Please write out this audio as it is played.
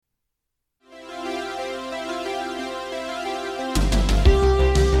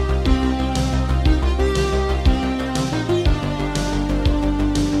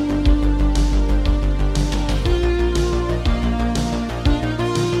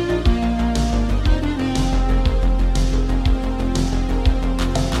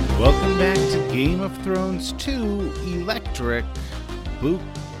of Thrones 2 Electric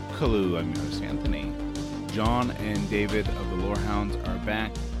Bookaloo. I'm your host, Anthony. John and David of the Lorehounds are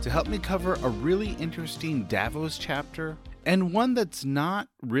back to help me cover a really interesting Davos chapter, and one that's not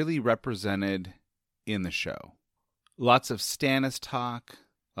really represented in the show. Lots of Stannis talk,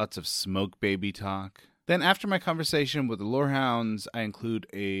 lots of smoke baby talk. Then after my conversation with the Lorehounds, I include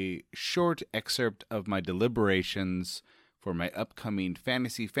a short excerpt of my deliberations for my upcoming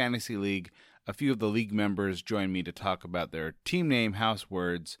Fantasy League. A few of the league members join me to talk about their team name, house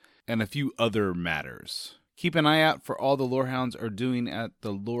words, and a few other matters. Keep an eye out for all the Lorehounds are doing at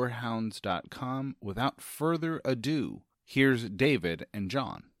thelorehounds.com. Without further ado, here's David and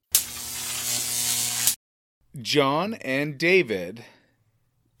John. John and David,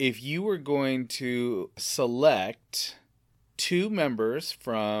 if you were going to select two members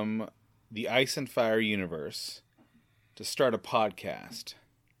from the Ice and Fire universe to start a podcast.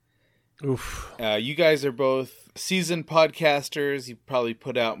 Oof. You guys are both seasoned podcasters. You've probably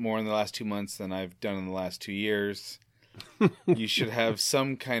put out more in the last 2 months than I've done in the last 2 years. You should have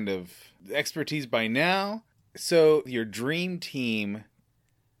some kind of expertise by now. So your dream team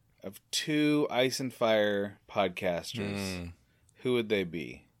of two Ice and Fire podcasters, who would they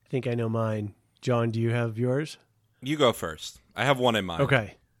be? I think I know mine. John, do you have yours? You go first. I have one in mind.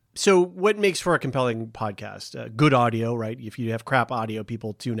 Okay. So what makes for a compelling podcast? Good audio, right? If you have crap audio,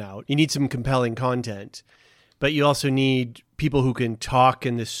 people tune out. You need some compelling content, but you also need people who can talk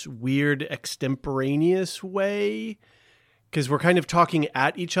in this weird extemporaneous way, because we're kind of talking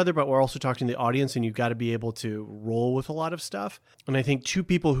at each other, but we're also talking to the audience, and you've got to be able to roll with a lot of stuff. And I think two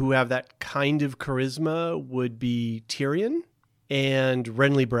people who have that kind of charisma would be Tyrion and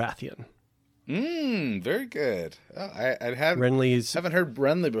Renly Baratheon. Very good. Oh, I haven't heard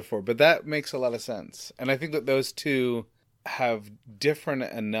Renly before, but that makes a lot of sense. And I think that those two have different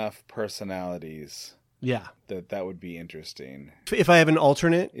enough personalities. Yeah. That would be interesting. If I have an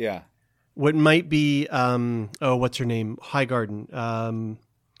alternate, yeah. What might be, what's her name? Highgarden,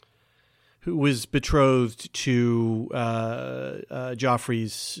 who was betrothed to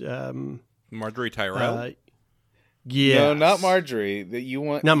Joffrey's... Marjorie Tyrell? Yeah. No, not Marjorie. You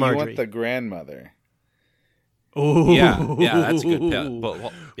want the grandmother. Oh, yeah, that's a good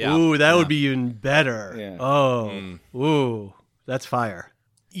pick. Ooh, that would be even better. Yeah. Oh, ooh, that's fire.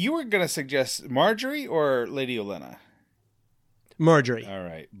 You were gonna suggest Marjorie or Lady Olenna? Marjorie. All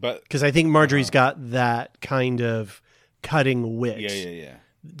right, but because I think Marjorie's got that kind of cutting wit. Yeah.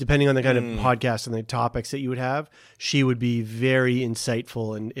 Depending on the kind of podcast and the topics that you would have, she would be very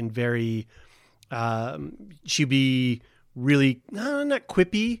insightful and very. She'd be really not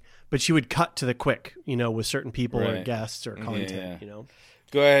quippy, but she would cut to the quick, with certain people or guests or content. Yeah.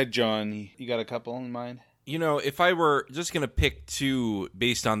 Go ahead, John. You got a couple in mind? If I were just going to pick two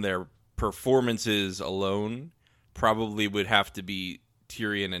based on their performances alone, probably would have to be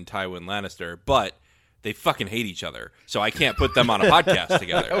Tyrion and Tywin Lannister, but they fucking hate each other, so I can't put them on a podcast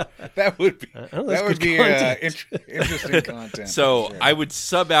together. That would be interesting content. So sure. I would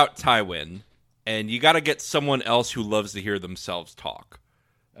sub out Tywin, and you got to get someone else who loves to hear themselves talk.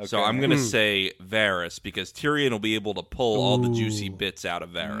 Okay. So I'm going to say Varys, because Tyrion will be able to pull all the juicy bits out of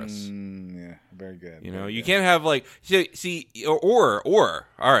Varys. Yeah, very good. You can't have or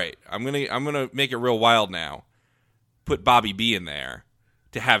all right, I'm gonna make it real wild now. Put Bobby B in there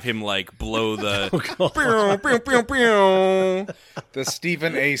to have him blow the the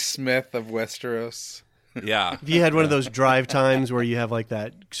Stephen A. Smith of Westeros. Yeah. If you had one of those drive times where you have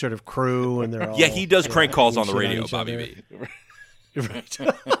that sort of crew and they're all... Yeah, he does crank calls on the radio, Bobby B. Right.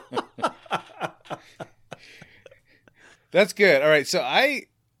 That's good. All right, so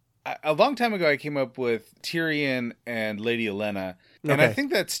a long time ago I came up with Tyrion and Lady Olenna, and I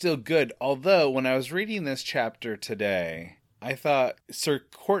think that's still good. Although, when I was reading this chapter today, I thought Sir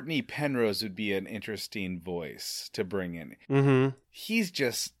Courtney Penrose would be an interesting voice to bring in. Mm-hmm. He's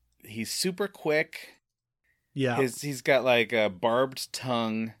super quick. Yeah. He's got a barbed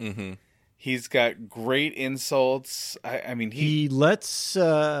tongue. Mm-hmm. He's got great insults. I mean, he lets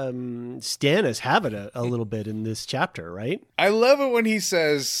Stannis have it a little bit in this chapter, right? I love it when he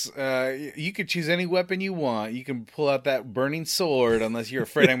says, you could choose any weapon you want. You can pull out that burning sword unless you're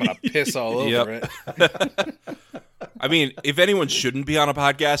afraid I'm going to piss all over it. I mean, if anyone shouldn't be on a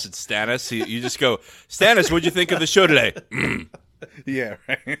podcast, it's Stannis. You just go, Stannis, what'd you think of the show today? Yeah,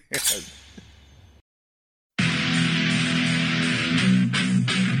 right.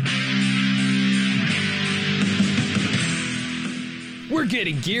 We're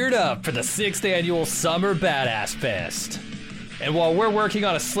getting geared up for the 6th annual Summer Badass Fest. And while we're working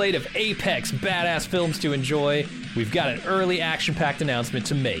on a slate of apex badass films to enjoy, we've got an early action-packed announcement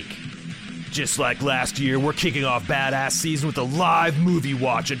to make. Just like last year, we're kicking off Badass Season with a live movie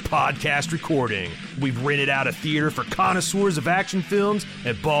watch and podcast recording. We've rented out a theater for connoisseurs of action films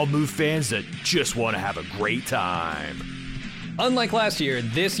and Bald Move fans that just want to have a great time. Unlike last year,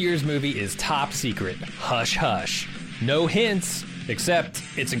 this year's movie is top secret. Hush hush. No hints, except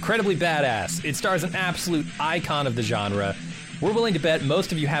it's incredibly badass. It stars an absolute icon of the genre. We're willing to bet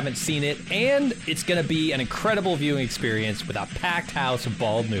most of you haven't seen it, and it's going to be an incredible viewing experience with a packed house of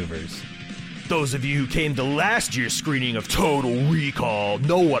bald movers. Those of you who came to last year's screening of Total Recall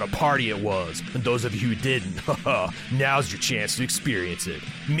know what a party it was. And those of you who didn't, now's your chance to experience it.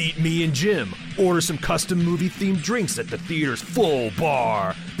 Meet me and Jim, order some custom movie-themed drinks at the theater's full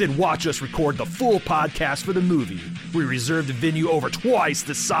bar, then watch us record the full podcast for the movie. We reserved the venue over twice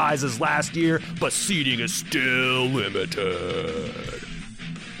the size as last year, but seating is still limited.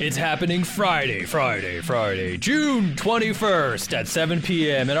 It's happening Friday, June 21st at 7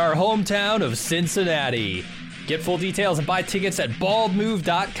 p.m. in our hometown of Cincinnati. Get full details and buy tickets at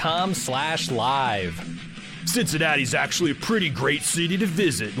baldmove.com/live. Cincinnati's actually a pretty great city to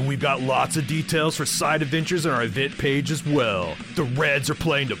visit, and we've got lots of details for side adventures on our event page as well. The Reds are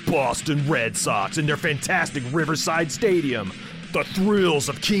playing the Boston Red Sox in their fantastic Riverside Stadium. The thrills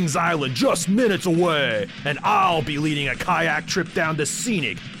of Kings Island just minutes away, and I'll be leading a kayak trip down the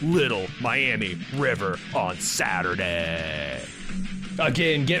scenic Little Miami River on Saturday.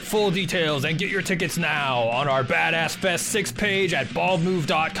 Again, get full details and get your tickets now on our Badass Fest 6 page at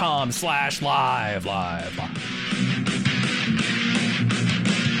baldmove.com/live.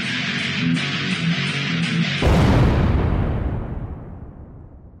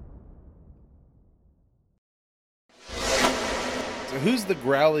 So who's the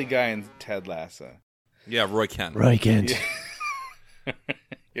growly guy in Ted Lasso? Yeah, Roy Kent. Roy Kent.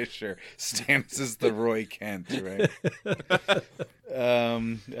 Yeah, sure. Stannis is the Roy Kent, right?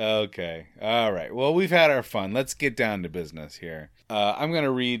 Okay. All right. Well, we've had our fun. Let's get down to business here. I'm going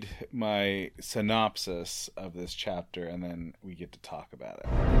to read my synopsis of this chapter, and then we get to talk about it.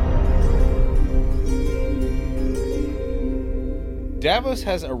 Davos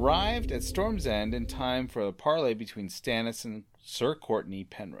has arrived at Storm's End in time for a parley between Stannis and Sir Courtney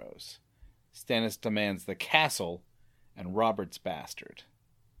Penrose. Stannis demands the castle and Robert's bastard.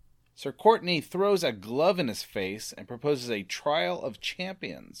 Sir Courtney throws a glove in his face and proposes a trial of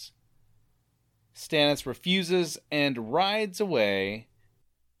champions. Stannis refuses and rides away,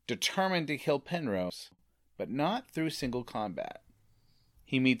 determined to kill Penrose, but not through single combat.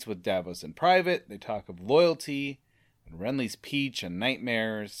 He meets with Davos in private. They talk of loyalty and Renly's peach and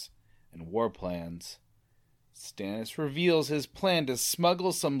nightmares and war plans. Stannis reveals his plan to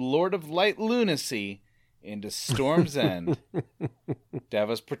smuggle some Lord of Light lunacy into Storm's End.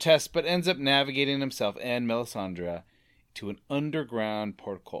 Davos protests but ends up navigating himself and Melisandre to an underground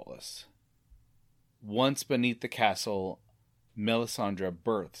portcullis. Once beneath the castle, Melisandre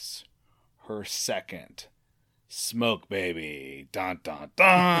births her second smoke baby. Dun dun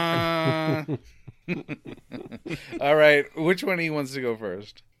dun. All right, which one of you wants to go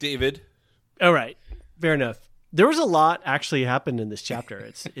first? David. All right, fair enough. There was a lot actually happened in this chapter.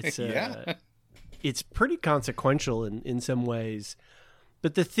 It's Yeah. It's pretty consequential in some ways.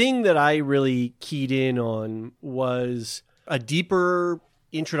 But the thing that I really keyed in on was a deeper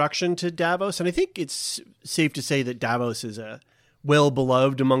introduction to Davos. And I think it's safe to say that Davos is a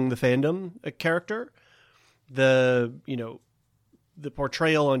well-beloved among the fandom character. The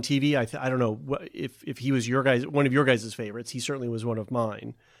portrayal on TV, I don't know if he was one of your guys' favorites. He certainly was one of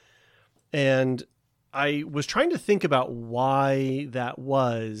mine. And I was trying to think about why that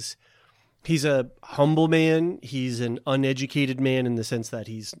was. He's a humble man. He's an uneducated man in the sense that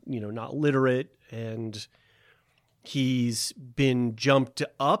he's, not literate, and he's been jumped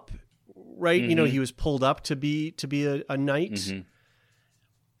up, right? Mm-hmm. He was pulled up to be a knight. Mm-hmm.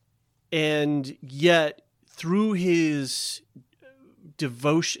 And yet through his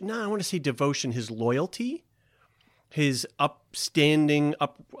devotion, his loyalty, his upstanding,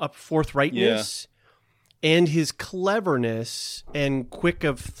 forthrightness, and his cleverness and quick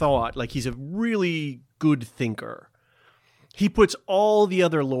of thought, like he's a really good thinker. He puts all the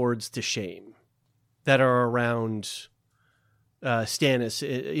other lords to shame that are around Stannis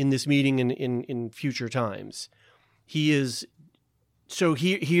in this meeting and in future times. He is so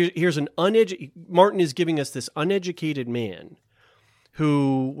here's an Martin is giving us this uneducated man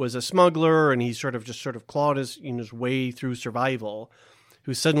who was a smuggler, and he sort of clawed his way through survival,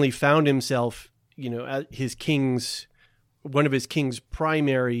 who suddenly found himself at one of his king's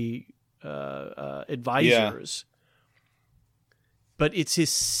primary advisors. Yeah. But it's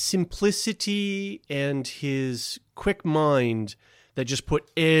his simplicity and his quick mind that just put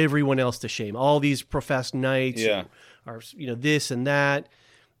everyone else to shame. All these professed knights Yeah. are, this and that.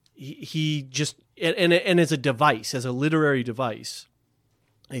 He just, and as a device, as a literary device,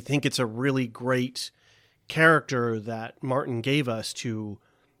 I think it's a really great character that Martin gave us to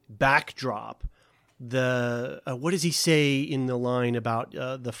backdrop the what does he say in the line about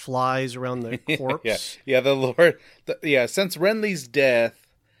the flies around the corpse? The Lord. Since Renly's death,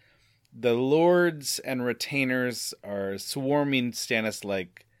 the lords and retainers are swarming Stannis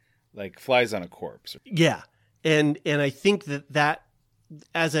like flies on a corpse. Yeah, and I think that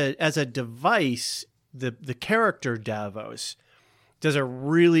as a device, the character Davos does a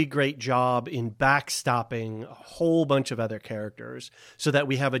really great job in backstopping a whole bunch of other characters so that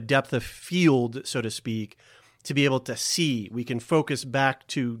we have a depth of field, so to speak, to be able to see. We can focus back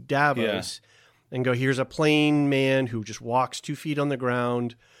to Davos and go, here's a plain man who just walks 2 feet on the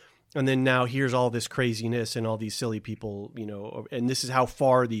ground. And then now here's all this craziness and all these silly people, and this is how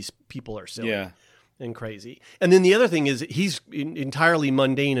far these people are silly and crazy. And then the other thing is he's entirely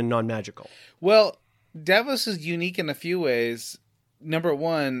mundane and non-magical. Well, Davos is unique in a few ways. Number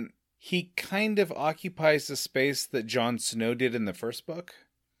one, he kind of occupies the space that Jon Snow did in the first book.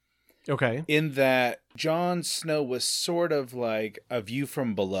 Okay. In that Jon Snow was sort of like a view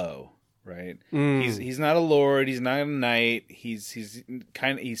from below, right? He's not a lord, he's not a knight, he's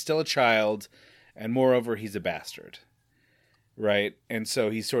still a child, and moreover he's a bastard. Right? And so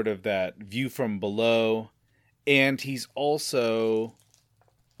he's sort of that view from below, and he's also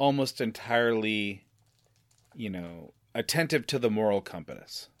almost entirely, attentive to the moral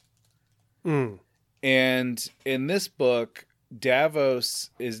compass. And in this book, Davos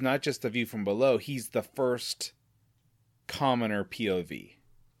is not just the view from below, he's the first commoner POV.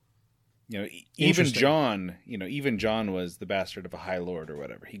 Even John was the bastard of a high lord or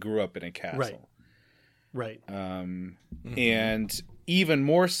whatever. He grew up in a castle. Right. And even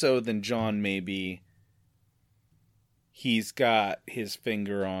more so than John, maybe, he's got his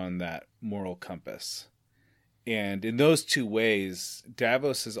finger on that moral compass. And in those two ways,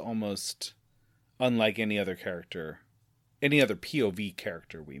 Davos is almost unlike any other POV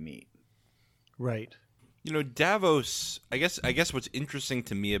character we meet. Right. Davos, I guess what's interesting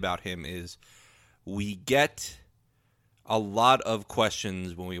to me about him is we get a lot of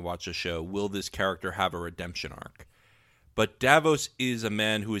questions when we watch a show. Will this character have a redemption arc? But Davos is a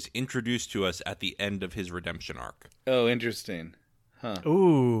man who is introduced to us at the end of his redemption arc. Oh, interesting. Huh.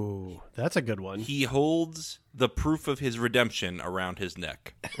 Ooh, that's a good one. He holds the proof of his redemption around his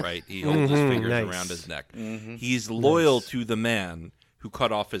neck, right? He holds his fingers around his neck. He's loyal to the man who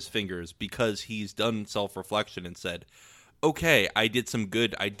cut off his fingers because he's done self-reflection and said, okay, I did some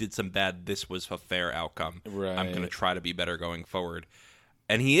good, I did some bad, this was a fair outcome. Right. I'm going to try to be better going forward.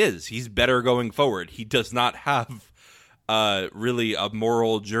 And he's better going forward. He does not have really a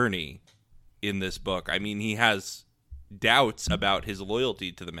moral journey in this book. I mean, he has doubts about his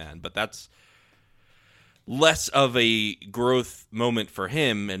loyalty to the man, but that's less of a growth moment for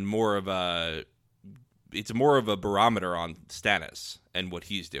him and more of a barometer on Stannis and what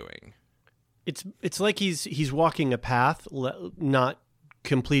he's doing. It's like he's walking a path, not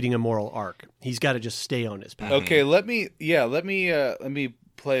completing a moral arc. He's got to just stay on his path. Okay, let me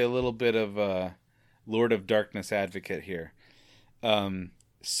play a little bit of Lord of Darkness advocate here.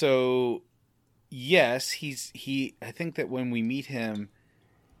 So yes, I think that when we meet him,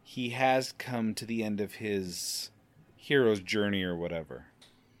 he has come to the end of his hero's journey or whatever.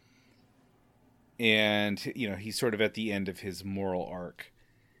 And, he's sort of at the end of his moral arc.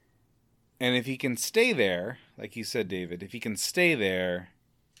 And if he can stay there, like you said, David, if he can stay there,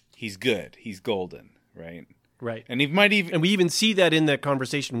 he's good. He's golden, right? Right. And he might even... And we even see that in the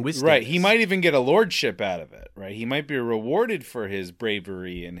conversation with Stannis. Right. He might even get a lordship out of it, right? He might be rewarded for his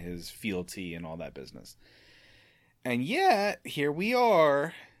bravery and his fealty and all that business. And yet, here we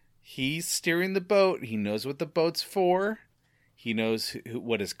are. He's steering the boat. He knows what the boat's for. He knows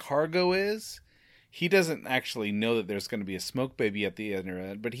what his cargo is. He doesn't actually know that there's going to be a smoke baby at the end of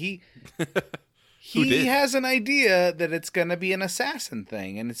it, but he has an idea that it's going to be an assassin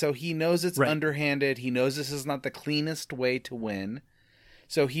thing. And so he knows it's underhanded. He knows this is not the cleanest way to win.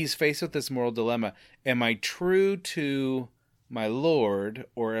 So he's faced with this moral dilemma. Am I true to my lord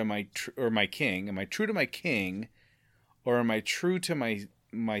or am I or my king? Am I true to my king or am I true to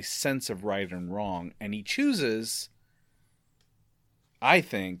my sense of right and wrong? And he chooses, I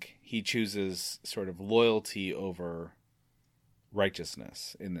think he chooses sort of loyalty over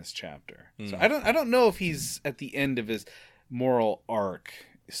righteousness in this chapter. So I don't know if he's at the end of his moral arc,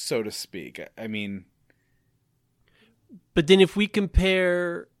 so to speak. I mean, but then if we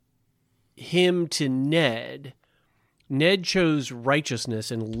compare him to Ned, Ned chose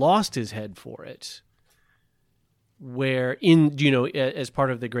righteousness and lost his head for it. Where as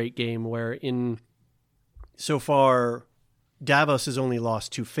part of the great game, where so far Davos has only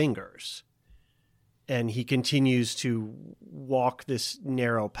lost 2 fingers, and he continues to walk this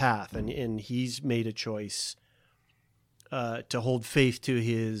narrow path, and he's made a choice to hold faith to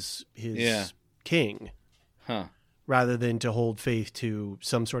his king, rather than to hold faith to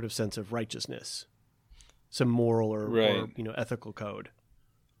some sort of sense of righteousness, some moral or ethical code.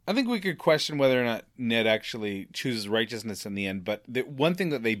 I think we could question whether or not Ned actually chooses righteousness in the end, but the one thing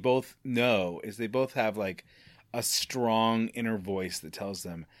that they both know is they both have like a strong inner voice that tells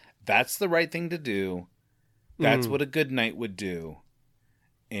them that's the right thing to do. That's what a good knight would do.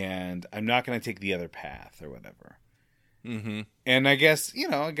 And I'm not going to take the other path or whatever. Mm-hmm. And I guess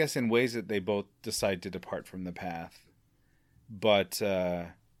in ways that they both decide to depart from the path. But,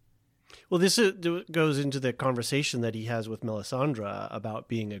 well, this goes into the conversation that he has with Melisandre about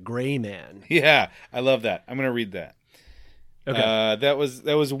being a gray man. Yeah, I love that. I'm going to read that. Okay. That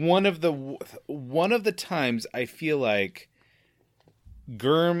was one of the times I feel like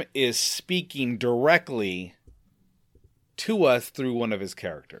Gurm is speaking directly to us through one of his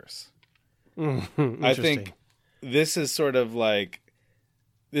characters. I think this is sort of like,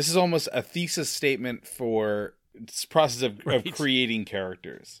 this is almost a thesis statement for this process of creating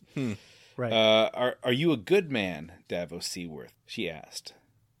characters. Right. Are you a good man, Davos Seaworth? She asked.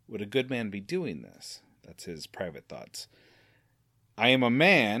 Would a good man be doing this? That's his private thoughts. I am a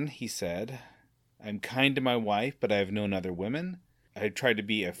man, he said. I'm kind to my wife, but I have known other women. I have tried to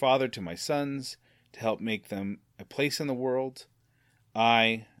be a father to my sons, to help make them a place in the world.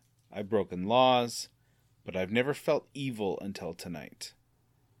 I've broken laws, but I've never felt evil until tonight.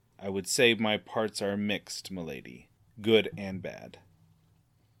 I would say my parts are mixed, milady, good and bad.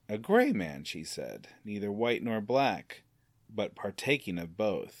 A gray man, she said, neither white nor black, but partaking of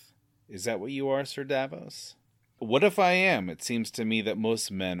both. Is that what you are, Sir Davos? What if I am? It seems to me that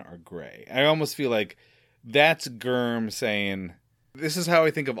most men are gray. I almost feel like that's Gurm saying, this is how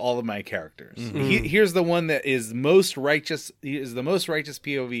I think of all of my characters. Mm-hmm. Here's the one that is most righteous. He is the most righteous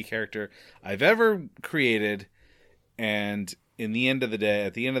POV character I've ever created. And at the end of the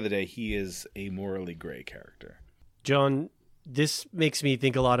day, he is a morally gray character. John, this makes me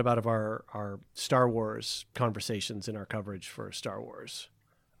think a lot about our Star Wars conversations in our coverage for Star Wars,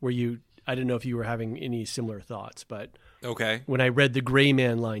 where I don't know if you were having any similar thoughts, but Okay. when I read the gray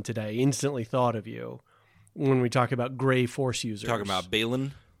man line today, I instantly thought of you when we talk about gray Force users. Talking about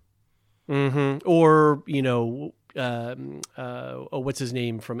Balin? Mm-hmm. Or, what's his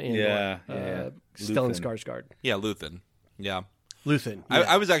name from Andor? Yeah. Stellan Luthen. Skarsgård. Yeah, Luthen. Yeah. Luthen.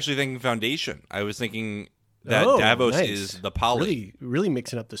 I was actually thinking Foundation. I was thinking that Oh, Davos nice. is the poly. Really, really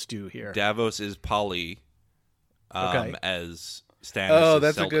mixing up the stew here. Davos is poly Okay. as Stannis Oh, is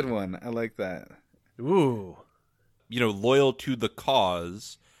that's a Selden. good one. I like that. Ooh. Loyal to the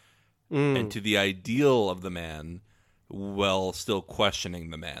cause Mm. and to the ideal of the man while still questioning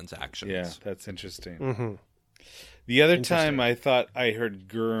the man's actions. Yeah, that's interesting. Mm-hmm. The other time I thought I heard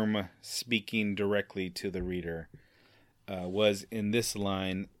Gurm speaking directly to the reader was in this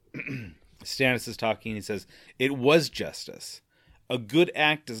line. Stannis is talking. He says, "It was justice. A good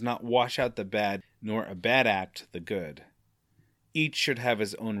act does not wash out the bad, nor a bad act the good. Each should have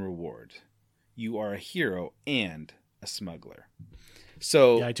his own reward. You are a hero and a smuggler."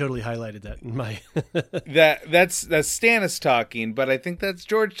 So Yeah, I totally highlighted that in my. that's Stannis talking, but I think that's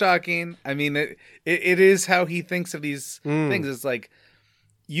George talking. I mean, it is how he thinks of these things. It's like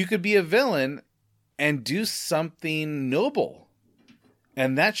you could be a villain and do something noble,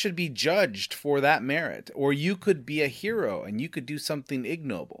 and that should be judged for that merit. Or you could be a hero and you could do something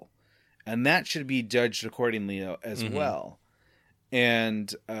ignoble, and that should be judged accordingly as well.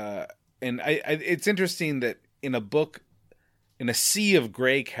 And it's interesting that in a book, in a sea of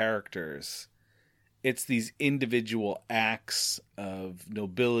gray characters, it's these individual acts of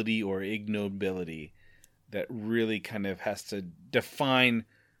nobility or ignobility that really kind of has to define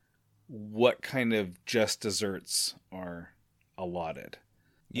what kind of just desserts are allotted.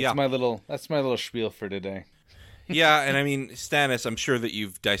 Yeah. That's my little spiel for today. Yeah, and I mean, Stannis, I'm sure that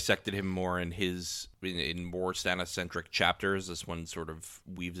you've dissected him more in more Stannis-centric chapters. This one sort of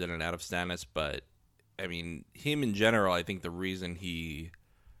weaves in and out of Stannis, but I mean, him in general, I think the reason he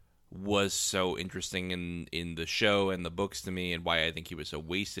was so interesting in the show and the books to me, and why I think he was so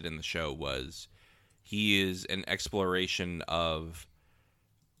wasted in the show, was he is an exploration of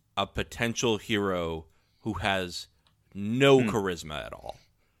a potential hero who has no charisma at all.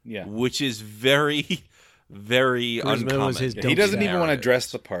 Yeah. Which is very, very Charisma uncommon. was his He doesn't even want to narrative.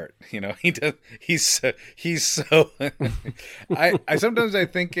 dress the part. He does. He's so. I sometimes I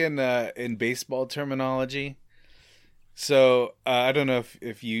think in baseball terminology. So I don't know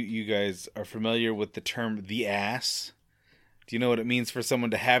if you guys are familiar with the term "the ass." Do you know what it means for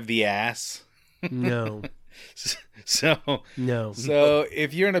someone to have the ass? No. So No. So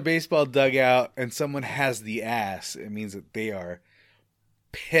if you're in a baseball dugout and someone has the ass, it means that they are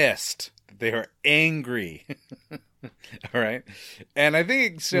pissed. They are angry. All right. And I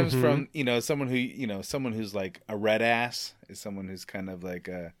think it stems from, someone who's like a red ass is someone who's kind of like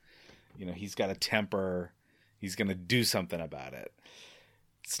he's got a temper. He's going to do something about it.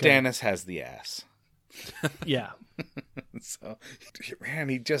 Stannis has the ass. Yeah. So, man,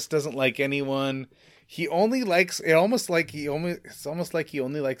 he just doesn't like anyone. He only likes it's almost like he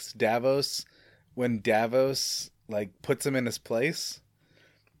only likes Davos when Davos like puts him in his place.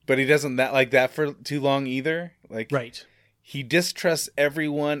 But he doesn't like that for too long either. Like Right. He distrusts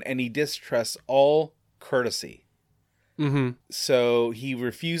everyone and he distrusts all courtesy. Mm-hmm. So he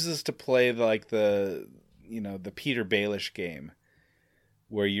refuses to play the Peter Baelish game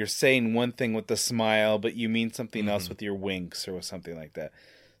where you're saying one thing with a smile, but you mean something else with your winks or something like that.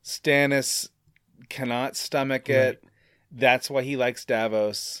 Stannis cannot stomach it. Right. That's why he likes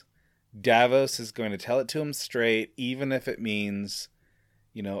Davos. Davos is going to tell it to him straight, even if it means,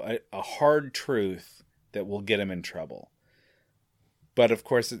 a hard truth that will get him in trouble. But of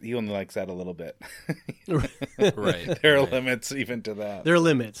course, he only likes that a little bit. Right. There are limits even to that. There are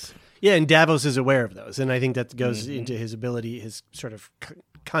limits. Yeah, and Davos is aware of those. And I think that goes into his ability, his sort of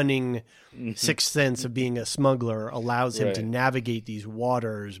cunning sixth sense of being a smuggler allows him to Right. navigate these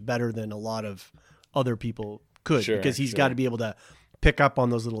waters better than a lot of other people could. Sure, because he's sure. got to be able to pick up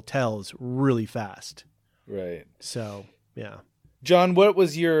on those little tells really fast. Right. So, yeah. John, what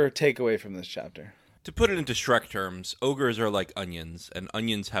was your takeaway from this chapter? To put it into Shrek terms, ogres are like onions, and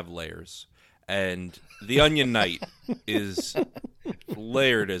onions have layers. And the Onion Knight is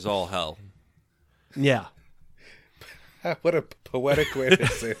layered as all hell. Yeah. What a poetic way to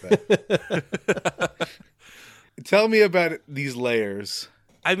say that. Tell me about these layers.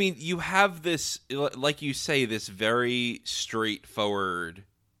 I mean, you have this, like you say, this very straightforward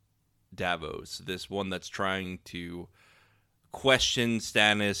Davos, this one that's trying to question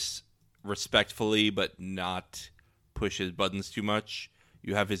Stannis respectfully, but not push his buttons too much.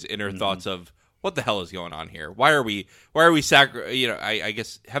 You have his inner thoughts of, what the hell is going on here? Why are we I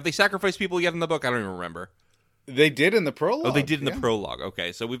guess, have they sacrificed people yet in the book? I don't even remember. They did in the prologue. Oh, they did in the prologue.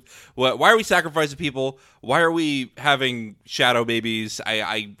 Okay, so why are we sacrificing people? Why are we having shadow babies?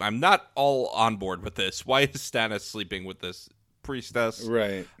 I'm not all on board with this. Why is Stannis sleeping with this priestess?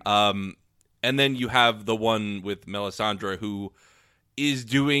 Right. And then you have the one with Melisandre who is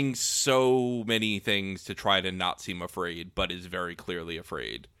doing so many things to try to not seem afraid, but is very clearly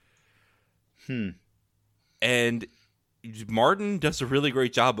afraid. And Martin does a really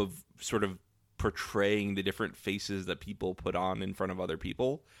great job of sort of portraying the different faces that people put on in front of other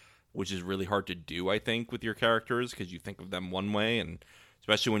people, which is really hard to do, I think, with your characters, because you think of them one way, and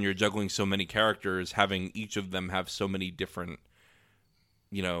especially when you're juggling so many characters, having each of them have so many different,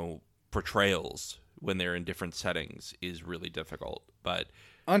 portrayals when they're in different settings is really difficult. But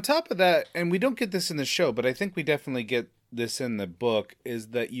on top of that, and we don't get this in the show, but I think we definitely get this in the book, is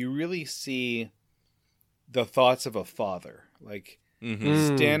that you really see the thoughts of a father. Like,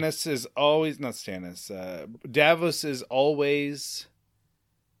 Stannis is always, not Stannis, Davos is always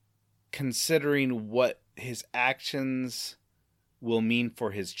considering what his actions will mean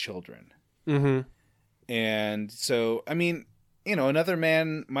for his children. Mm-hmm. And so, I mean, another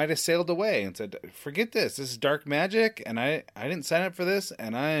man might have sailed away and said, forget this. This is dark magic, and I didn't sign up for this,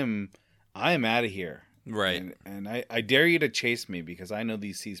 and I am out of here. right. And I dare you to chase me because I know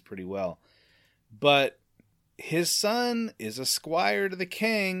these seas pretty well. But his son is a squire to the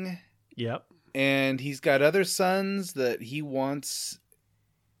king, Yep. and he's got other sons that he wants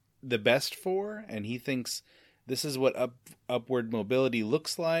the best for, and he thinks this is what upward mobility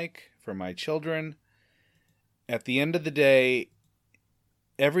looks like for my children. At the end of the day,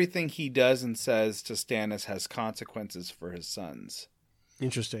 everything he does and says to Stannis has consequences for his sons.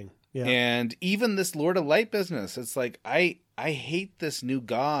 Interesting. Yeah. And even this Lord of Light business, it's like, I hate this new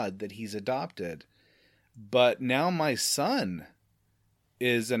god that he's adopted, but now my son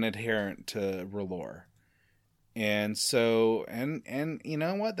is an adherent to R'hllor. And so, and you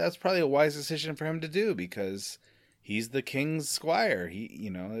know what? That's probably a wise decision for him to do because he's the king's squire.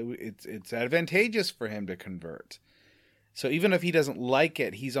 It's advantageous for him to convert. So even if he doesn't like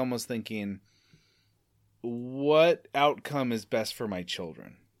it, he's almost thinking, what outcome is best for my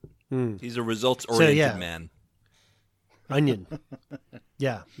children? He's a results-oriented yeah. man. Onion.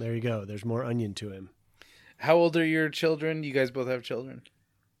 Yeah, there you go. There's more onion to him. How old are your children? You guys both have children?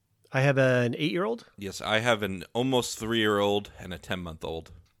 I have an 8-year-old. Yes, I have an almost 3-year-old and a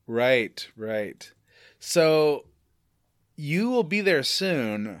 10-month-old. Right. So you will be there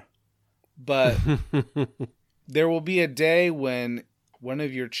soon, but there will be a day when one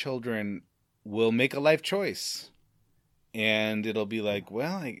of your children will make a life choice. And it'll be like,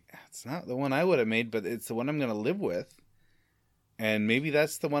 well, it's not the one I would have made, but it's the one I'm going to live with. And maybe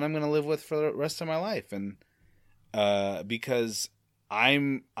that's the one I'm going to live with for the rest of my life. And because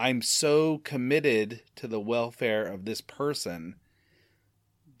I'm so committed to the welfare of this person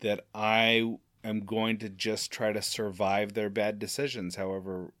that I am going to just try to survive their bad decisions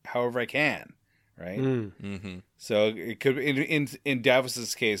however I can. Right. Mm-hmm. So it could in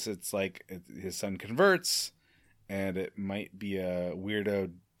Davos's case, it's like his son converts, and it might be a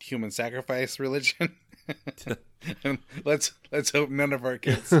weirdo human sacrifice religion. And let's hope none of our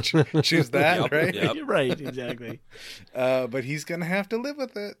kids choose that, right? Yep. Right, exactly. But he's gonna have to live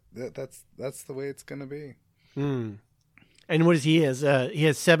with it. That's the way it's gonna be. And what is he has? He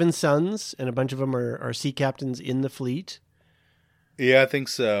has 7 sons, and a bunch of them are sea captains in the fleet. Yeah, I think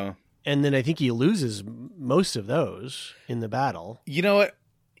so. And then I think he loses most of those in the battle. You know what?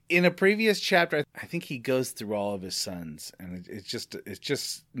 In a previous chapter, I think he goes through all of his sons, and it's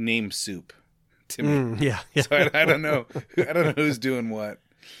just name soup to me. Yeah. So I don't know. I don't know who's doing what.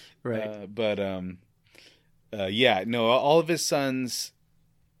 Right. Yeah. No. All of his sons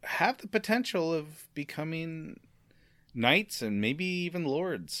have the potential of becoming knights and maybe even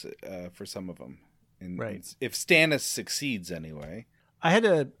lords for some of them. Right. If Stannis succeeds, anyway. I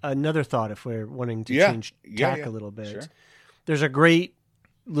had another thought if we're wanting to change tack a little bit. Sure. There's a great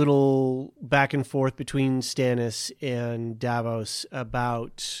little back and forth between Stannis and Davos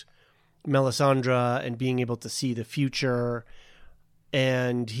about Melisandre and being able to see the future.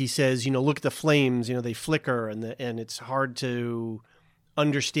 And he says, look at the flames, they flicker and it's hard to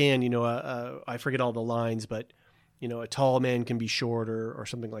understand, I forget all the lines, but, a tall man can be short or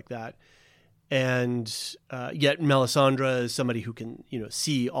something like that. And yet Melisandre is somebody who can,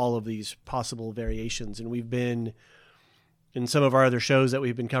 see all of these possible variations. And we've been in some of our other shows that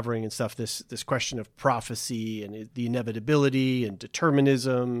we've been covering and stuff, this question of prophecy and the inevitability and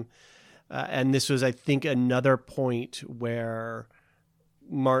determinism. And this was, I think, another point where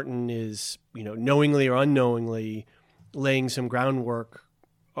Martin is, knowingly or unknowingly laying some groundwork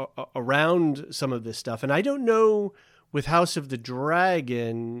around some of this stuff. And I don't know with House of the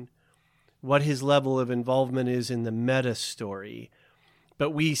Dragon what his level of involvement is in the meta story,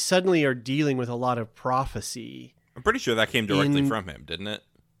 but we suddenly are dealing with a lot of prophecy. I'm pretty sure that came directly from him, didn't it?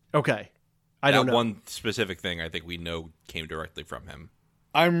 Okay. I don't know. That one specific thing I think we know came directly from him.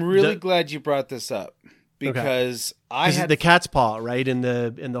 I'm really glad you brought this up because I had the cat's paw, right? In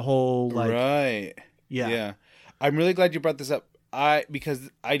the whole right. Yeah. I'm really glad you brought this up.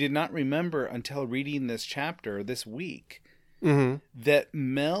 Because I did not remember until reading this chapter this week that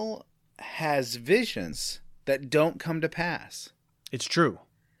Mel has visions that don't come to pass. It's true.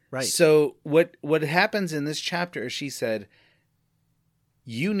 Right. So what happens in this chapter is she said,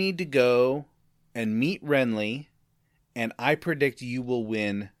 you need to go and meet Renly, and I predict you will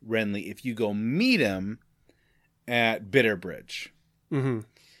win Renly if you go meet him at Bitterbridge. Mm-hmm.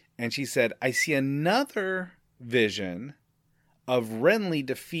 And she said, I see another vision of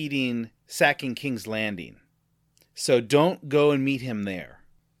Renly sacking King's Landing. So don't go and meet him there.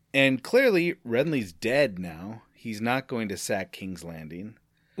 And clearly, Renly's dead now. He's not going to sack King's Landing.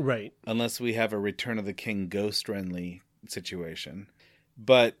 Right. Unless we have a Return of the King ghost Renly situation.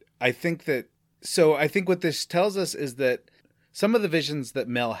 But I think what this tells us is that some of the visions that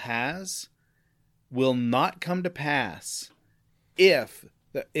Mel has will not come to pass if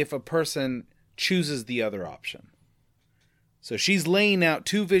a person chooses the other option. So she's laying out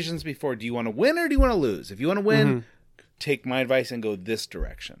 2 visions before. Do you want to win or do you want to lose? If you want to win, take my advice and go this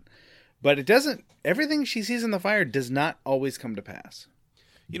direction. But it doesn't. Everything she sees in the fire does not always come to pass.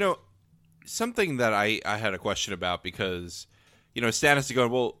 Something that I had a question about because, Stannis is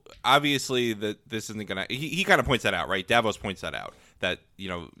going, well, obviously that this isn't going to. He kind of points that out, right? Davos points that out, that,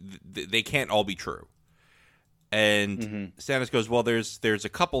 they can't all be true. And Stannis goes, well, there's a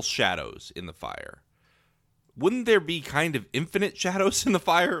couple shadows in the fire. Wouldn't there be kind of infinite shadows in the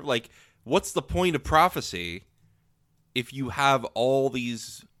fire? Like, what's the point of prophecy if you have all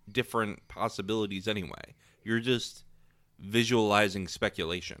these different possibilities anyway? You're just visualizing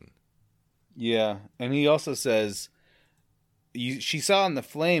speculation. Yeah, and he also says, she saw in the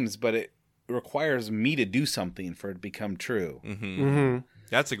flames, but it requires me to do something for it to become true.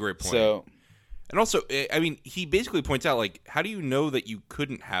 That's a great point. So, and also, I mean, he basically points out, like, how do you know that you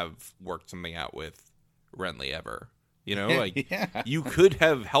couldn't have worked something out with Renly ever? You know, like, you could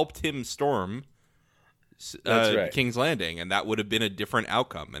have helped him storm That's right. King's Landing, and that would have been a different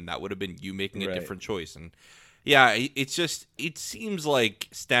outcome, and that would have been you making a different choice. And yeah, it's just, it seems like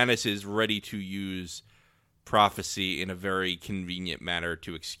Stannis is ready to use prophecy in a very convenient manner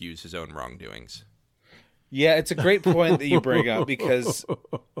to excuse his own wrongdoings. Yeah, it's a great point that you bring up, because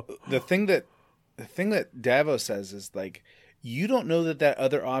the thing that Davos says is, like, you don't know that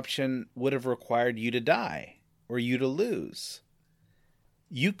other option would have required you to die or you to lose.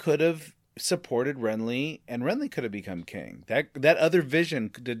 You could have supported Renly, and Renly could have become king. That other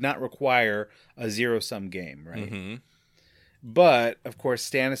vision did not require a zero-sum game, right? Mm-hmm. But, of course,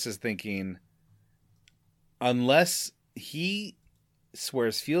 Stannis is thinking, unless he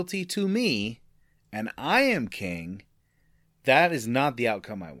swears fealty to me and I am king, that is not the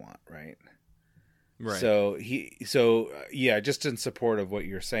outcome I want, right? Right. So just in support of what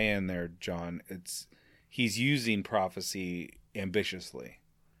you're saying there, John, he's using prophecy ambitiously.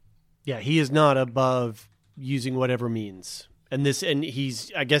 Yeah, he is not above using whatever means. I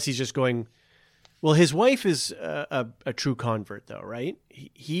guess he's just going, well, his wife is a true convert, though, right?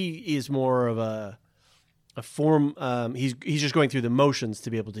 He is more of a form. He's just going through the motions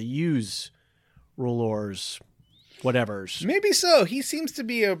to be able to use R'hllor's whatevers. Maybe so. He seems to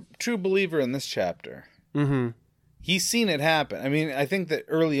be a true believer in this chapter. Mm-hmm. He's seen it happen. I mean, I think that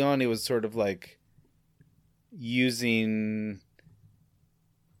early on he was sort of like using,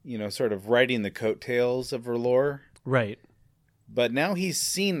 sort of riding the coattails of R'hllor. Right. But now he's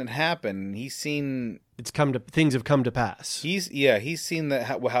seen it happen. He's seen things have come to pass. He's seen that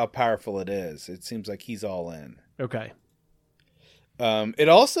how powerful it is. It seems like he's all in. Okay.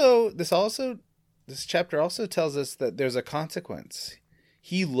 This chapter also tells us that there's a consequence.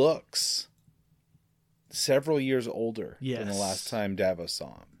 He looks several years older than the last time Davos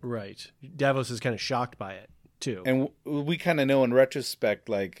saw him. Right. Davos is kind of shocked by it too. And we kind of know in retrospect,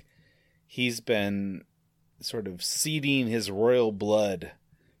 like, he's been sort of seeding his royal blood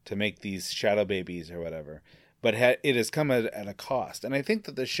to make these shadow babies or whatever. But it has come at a cost. And I think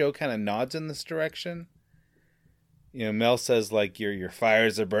that the show kind of nods in this direction. Mel says, like, your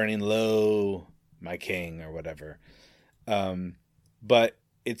fires are burning low, my king, or whatever. But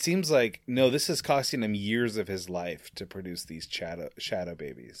it seems like, no, this is costing him years of his life to produce these shadow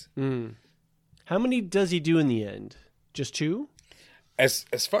babies. Mm. How many does he do in the end? Just 2?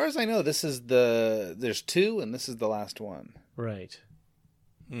 As far as I know, there's 2, and this is the last one. Right.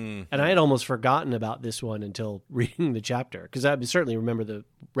 Mm. And I had almost forgotten about this one until reading the chapter, because I certainly remember the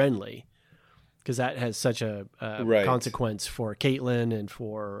Renly, because that has such a consequence for Caitlyn and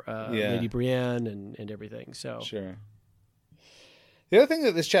for Lady Brienne and everything. So sure. The other thing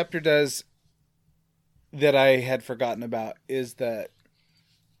that this chapter does that I had forgotten about is that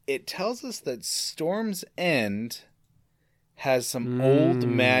it tells us that Storm's End has some old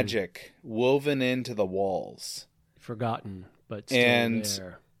magic woven into the walls. Forgotten, but still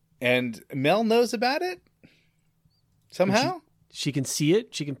there. And Mel knows about it somehow. She can see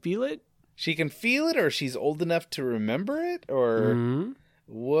it. She can feel it. She can feel it, or she's old enough to remember it, or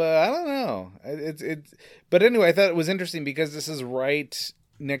well, I don't know. But anyway, I thought it was interesting because this is right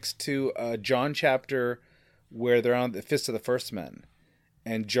next to a Jon chapter where they're on the Fist of the First Men,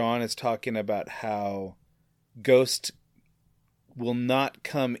 and Jon is talking about how Ghost will not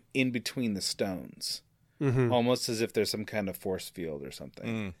come in between the stones, almost as if there's some kind of force field or something.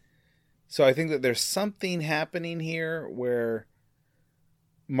 Mm. So I think that there's something happening here where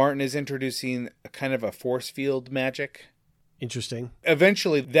Martin is introducing a kind of a force field magic. Interesting.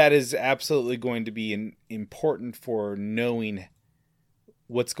 Eventually, that is absolutely going to be important for knowing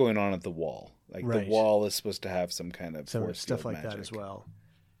what's going on at the wall. Like, the wall is supposed to have some kind of force stuff field like magic. that as well.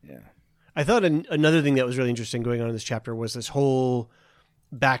 Yeah. I thought another thing that was really interesting going on in this chapter was this whole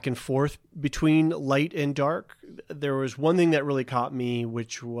back and forth between light and dark. There was one thing that really caught me,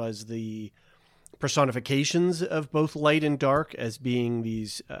 which was the personifications of both light and dark as being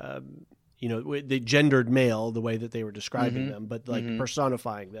these, the gendered male, the way that they were describing them, but like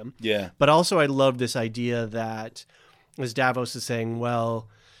personifying them. Yeah. But also I love this idea that, as Davos is saying, well,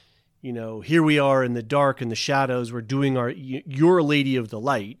 here we are in the dark and the shadows. We're doing you're a lady of the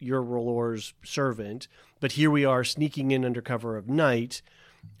light. You're R'hllor's servant. But here we are sneaking in under cover of night.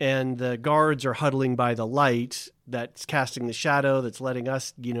 And the guards are huddling by the light that's casting the shadow, that's letting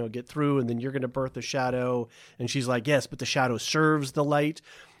us, get through. And then you're going to birth the shadow. And she's like, yes, but the shadow serves the light.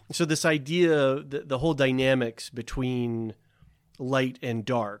 So this idea, the whole dynamics between light and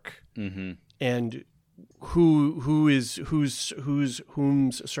dark, and whom's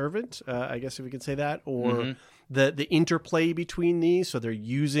servant, I guess if we could say that, or the interplay between these. So they're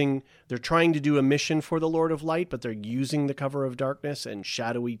trying to do a mission for the Lord of Light, but they're using the cover of darkness and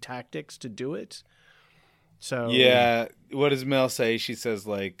shadowy tactics to do it. So yeah, what does Mel say? She says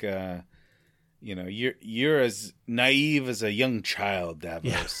like, you're as naive as a young child,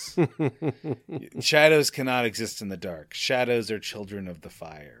 Davos. Yeah. Shadows cannot exist in the dark. Shadows are children of the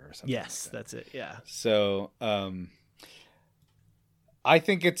fire, or something. Yes, like that. That's it. Yeah. So, I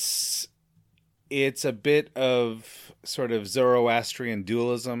think it's a bit of sort of Zoroastrian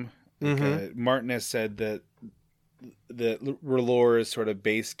dualism. Martin has said that R'hllor is sort of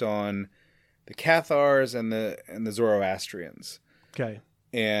based on the Cathars and the Zoroastrians. Okay.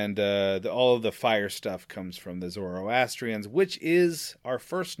 And all of the fire stuff comes from the Zoroastrians, which is our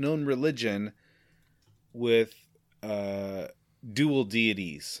first known religion with dual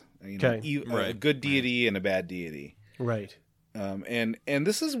deities. A good deity and a bad deity. Right. And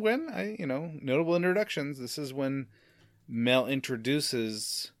this is when notable introductions. This is when Mel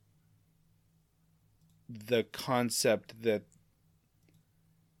introduces the concept that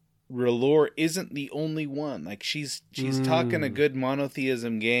R'hllor isn't the only one. Like she's talking a good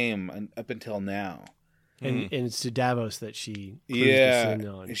monotheism game up until now, and it's to Davos that she clues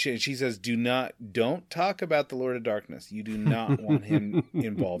on. She says, don't talk about the Lord of Darkness. You do not want him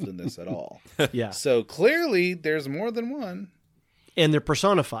involved in this at all. Yeah. So clearly, there's more than one, and they're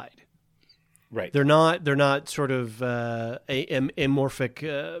personified. Right. They're not sort of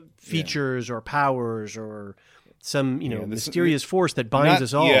amorphic features or powers or some mysterious force that binds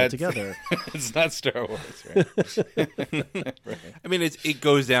us all together. It's not Star Wars, right? Right. I mean, it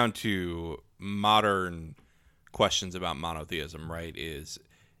goes down to modern questions about monotheism, right? Is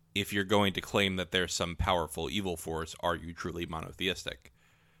if you're going to claim that there's some powerful evil force, are you truly monotheistic?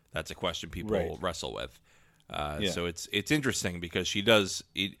 That's a question people wrestle with. So it's interesting because she does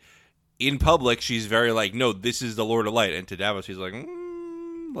it in public. She's very like, no, this is the Lord of Light, and to Davos, she's like,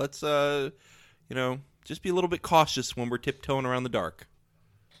 let's just be a little bit cautious when we're tiptoeing around the dark.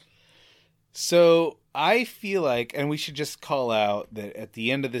 So I feel like, and we should just call out that at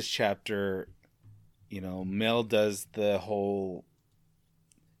the end of this chapter, Mel does the whole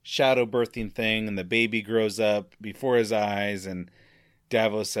shadow birthing thing, and the baby grows up before his eyes, and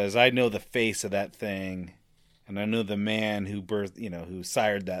Davos says, I know the face of that thing, and I know the man who who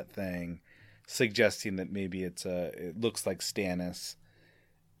sired that thing, suggesting that maybe it looks like Stannis.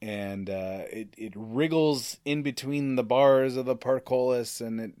 And it wriggles in between the bars of the portcullis,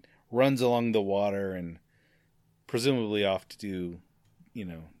 and it runs along the water, and presumably off to do,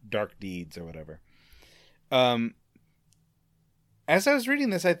 dark deeds or whatever. As I was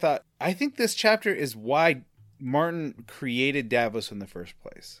reading this, I think this chapter is why Martin created Davos in the first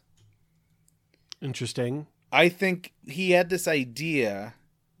place. Interesting. I think he had this idea,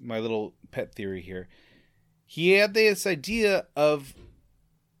 my little pet theory here. He had this idea of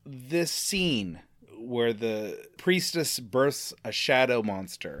this scene where the priestess births a shadow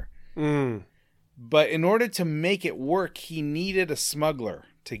monster. But in order to make it work, he needed a smuggler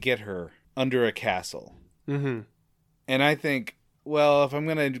to get her under a castle. And I think, well, if I'm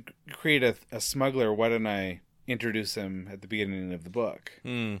going to create a smuggler, why don't I introduce him at the beginning of the book?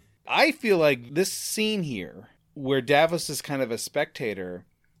 I feel like this scene here, where Davos is kind of a spectator,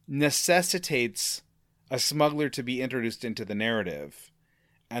 necessitates a smuggler to be introduced into the narrative.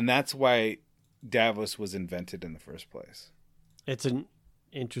 And that's why Davos was invented in the first place. It's an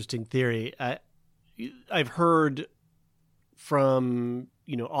interesting theory. I've heard from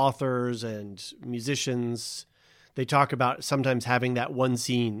authors and musicians. They talk about sometimes having that one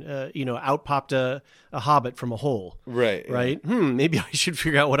scene. Out popped a hobbit from a hole. Right. Maybe I should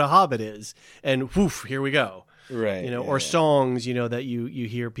figure out what a hobbit is. And woof, here we go. Right. Songs, that you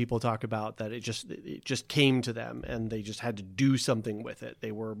hear people talk about that it just came to them and they just had to do something with it.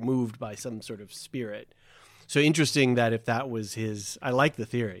 They were moved by some sort of spirit. So interesting that if that was I like the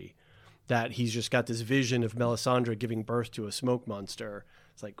theory that he's just got this vision of Melisandre giving birth to a smoke monster.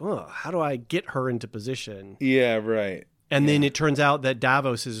 It's like, oh, how do I get her into position? Yeah, right. And then it turns out that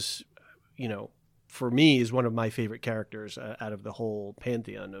Davos is, for me, is one of my favorite characters out of the whole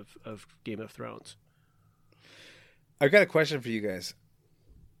pantheon of Game of Thrones. I've got a question for you guys.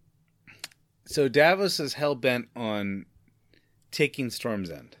 So Davos is hell-bent on taking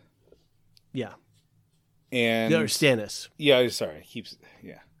Storm's End. Yeah. And Stannis. Yeah, sorry.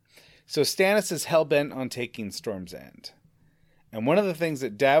 So Stannis is hell-bent on taking Storm's End. And one of the things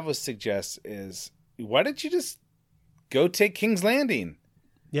that Davos suggests is, why don't you just go take King's Landing?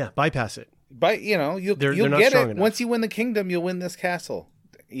 Yeah, bypass it. You'll get it. Once you win the kingdom, you'll win this castle.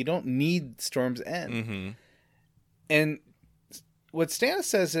 You don't need Storm's End. Mm-hmm. And what Stannis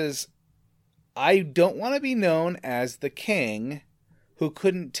says is, I don't want to be known as the king who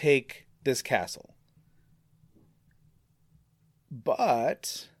couldn't take this castle.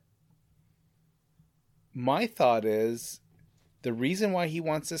 But my thought is, the reason why he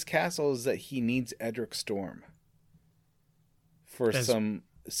wants this castle is that he needs Edric Storm for some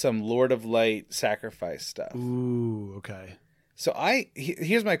Lord of Light sacrifice stuff. Ooh, okay. So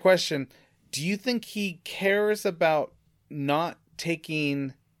here's my question. Do you think he cares about not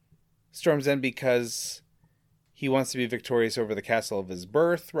taking Storm's End because he wants to be victorious over the castle of his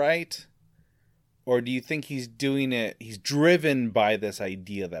birth, right? Or do you think he's doing it, he's driven by this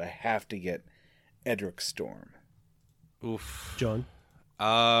idea that I have to get Edric Storm? Oof. John?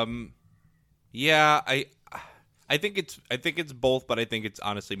 Yeah, I think it's both, but I think it's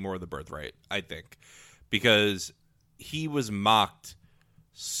honestly more the birthright, I think. Because he was mocked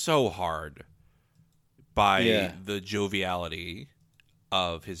so hard by the joviality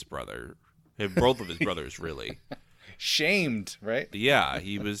of his brother. Both of his brothers, really. Shamed, right? Yeah,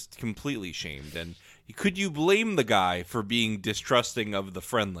 he was completely shamed. And could you blame the guy for being distrusting of the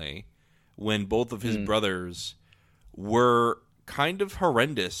friendly when both of his brothers were kind of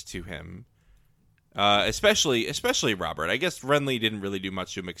horrendous to him? Especially Robert. I guess Renly didn't really do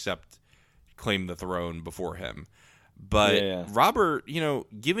much to him except claim the throne before him. But Robert,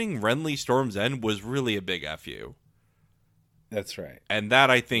 giving Renly Storm's End was really a big FU. That's right. And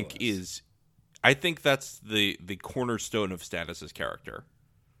that I think I think that's the cornerstone of Stannis' character.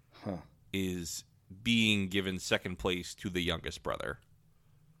 Is being given second place to the youngest brother.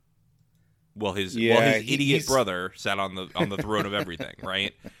 Well, his idiot brother sat on the throne of everything,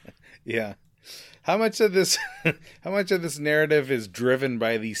 right? Yeah. How much of this narrative is driven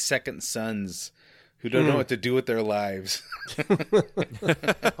by these second sons who don't know what to do with their lives?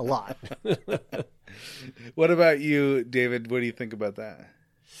 A lot. What about you, David? What do you think about that?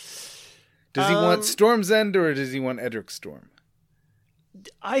 Does he want Storm's End or does he want Edric Storm?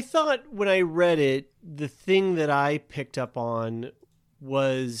 I thought when I read it, the thing that I picked up on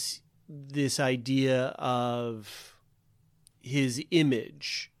was this idea of his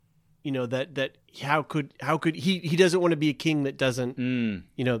image. That how could he doesn't want to be a king that doesn't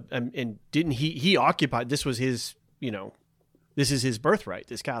and didn't he occupied, this was his, this is his birthright,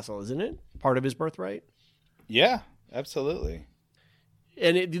 this castle, isn't it? Part of his birthright? Yeah, absolutely.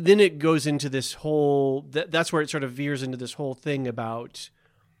 And then it goes into this whole, that's where it sort of veers into this whole thing about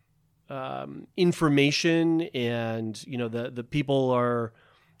information and, the people are,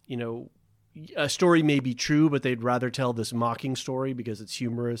 a story may be true, but they'd rather tell this mocking story because it's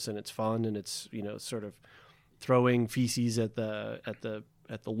humorous and it's fun and it's, sort of throwing feces at the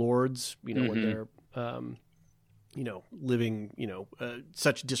lords, when they're, living,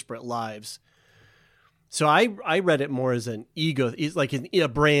 such disparate lives. So I read it more as an ego. It's like a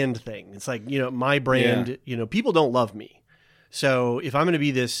brand thing. It's like, my brand, people don't love me. So if I'm going to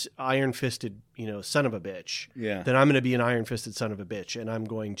be this iron-fisted, son of a bitch, then I'm going to be an iron-fisted son of a bitch. And I'm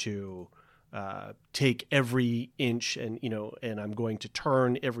going to take every inch and I'm going to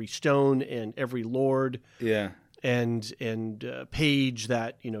turn every stone and every lord. Yeah. And page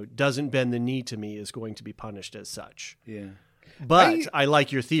that, doesn't bend the knee to me is going to be punished as such. Yeah. But I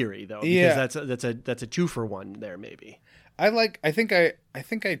like your theory though, because that's a 2-for-1 there maybe. I think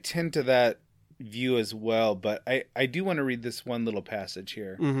I tend to that view as well, but I do want to read this one little passage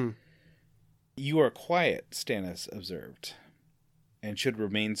here. Mm-hmm. You are quiet, Stannis observed, and should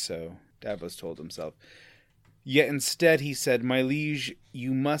remain so, Davos told himself. Yet instead he said, "My liege,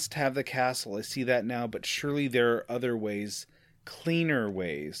 you must have the castle. I see that now, but surely there are other ways, cleaner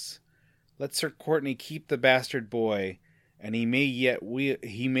ways. Let Sir Courtenay keep the bastard boy, and he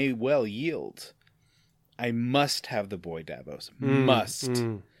may well yield. I must have the boy, Davos. Must.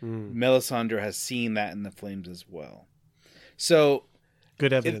 Melisandre has seen that in the flames as well." So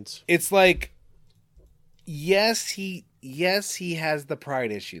good evidence. It's like, yes, he has the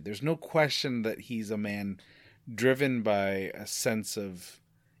pride issue. There's no question that he's a man driven by a sense of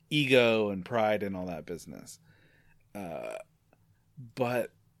ego and pride and all that business.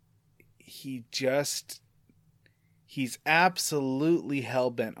 But he's absolutely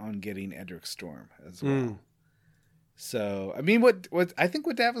hell-bent on getting Edric Storm as well. So, I mean, what I think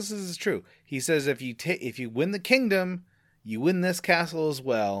what Davos says is true. He says, if you win the kingdom, you win this castle as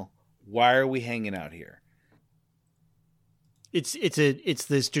well. Why are we hanging out here? It's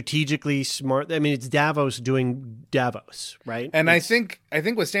the strategically smart. I mean, it's Davos doing Davos, right? And I think what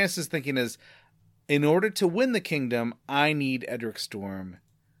Stannis is thinking is, in order to win the kingdom, I need Edric Storm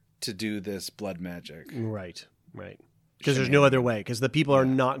to do this blood magic. Right. Because there's no other way. Because the people are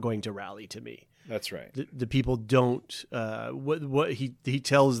not going to rally to me. That's right. The people don't. What he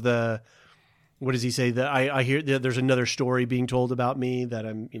tells the. What does he say? That I hear that there's another story being told about me that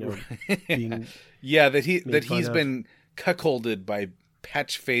I'm being that he's been cuckolded by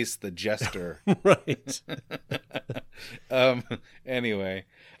Patchface the Jester. Right. Anyway,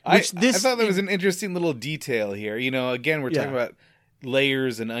 I thought that was an interesting little detail here. Again, we're talking about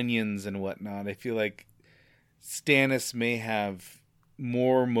layers and onions and whatnot. I feel like Stannis may have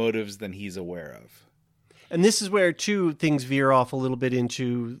more motives than he's aware of. And this is where, too, things veer off a little bit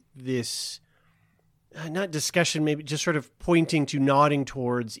into this, not discussion, maybe just sort of pointing to nodding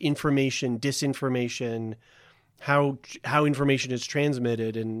towards information, disinformation, how information is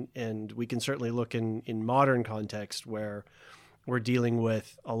transmitted. And we can certainly look in modern context where we're dealing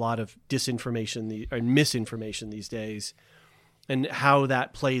with a lot of disinformation and misinformation these days, and how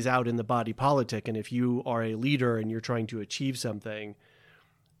that plays out in the body politic. And if you are a leader and you're trying to achieve something,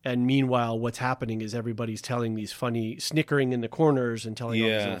 and meanwhile, what's happening is everybody's telling these funny, snickering in the corners and telling all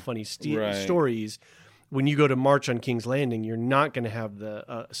these little funny stories. When you go to march on King's Landing, you're not going to have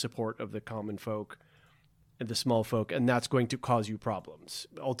the support of the common folk and the small folk, and that's going to cause you problems.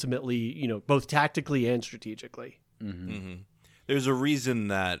 Ultimately, both tactically and strategically. Mm-hmm. Mm-hmm. There's a reason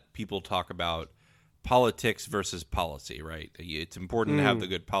that people talk about politics versus policy, right? It's important to have the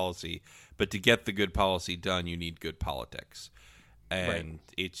good policy, but to get the good policy done, you need good politics. And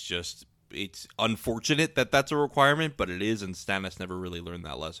it's unfortunate that that's a requirement, but it is, and Stannis never really learned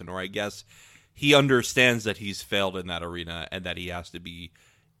that lesson. Or I guess he understands that he's failed in that arena and that he has to be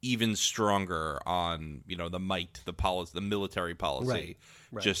even stronger on, the might, the policy, the military policy,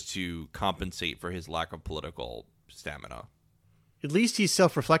 just to compensate for his lack of political stamina. At least he's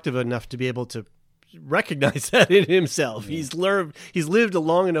self-reflective enough to be able to recognize that in himself. Yeah. He's lived a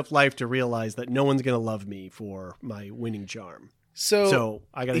long enough life to realize that no one's going to love me for my winning charm. So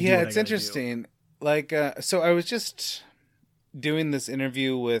I got to do what I it's interesting. Do. So I was just doing this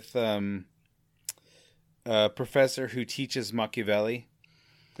interview with a professor who teaches Machiavelli.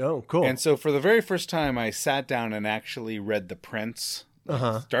 Oh, cool. And so for the very first time, I sat down and actually read The Prince,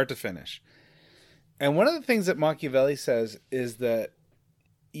 start to finish. And one of the things that Machiavelli says is that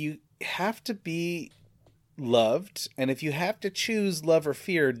you have to be loved, and if you have to choose love or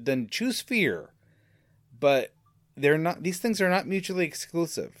fear, then choose fear. But these things are not mutually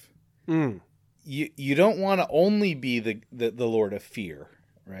exclusive. You don't want to only be the Lord of Fear,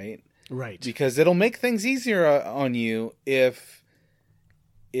 right? Right. Because it'll make things easier on you if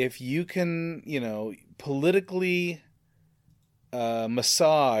you can, politically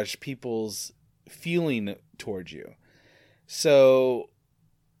massage people's feeling towards you. So,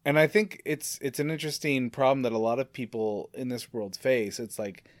 and I think it's an interesting problem that a lot of people in this world face. It's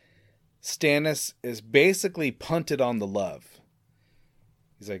like Stannis is basically punted on the love.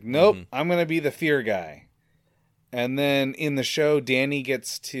 He's like, nope, I'm going to be the fear guy. And then in the show, Dany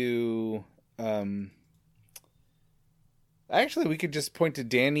gets to... actually, we could just point to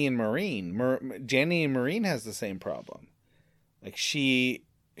Dany and Marine. Dany and Marine has the same problem. Like, she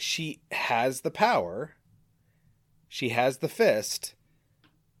has the power. She has the fist.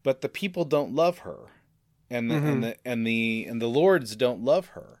 But the people don't love her. And the lords don't love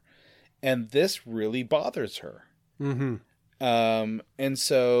her. And this really bothers her. Mm-hmm. And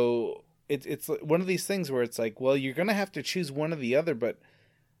so it's one of these things where it's like, well, you're going to have to choose one or the other, but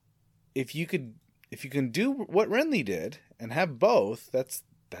if you can do what Renly did and have both, that's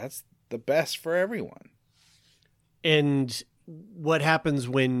the best for everyone. And what happens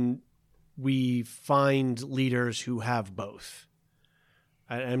when we find leaders who have both?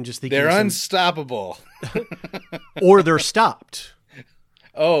 I'm just thinking they're unstoppable. Or they're stopped.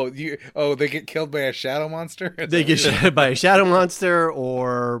 Oh, they get killed by a shadow monster? They get shot by a shadow monster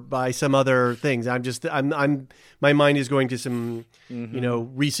or by some other things. My mind is going to some,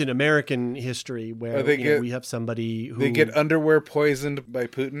 recent American history where we have somebody who... They get underwear poisoned by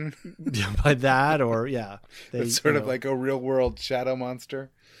Putin? By that, or, yeah. It's sort of like a real world shadow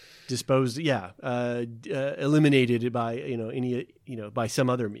monster? Disposed, eliminated by, by some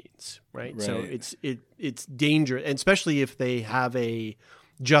other means, right? So it's dangerous, and especially if they have a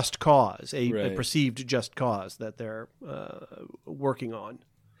just cause, a perceived just cause that they're working on.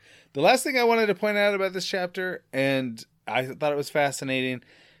 The last thing I wanted to point out about this chapter, and I thought it was fascinating,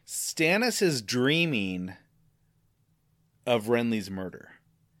 Stannis is dreaming of Renly's murder.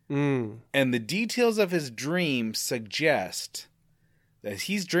 And the details of his dream suggest that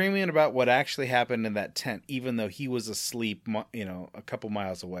he's dreaming about what actually happened in that tent, even though he was asleep, a couple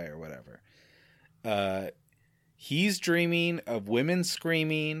miles away or whatever. He's dreaming of women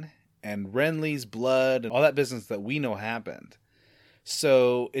screaming and Renly's blood and all that business that we know happened.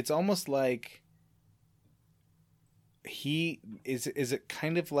 So it's almost like is it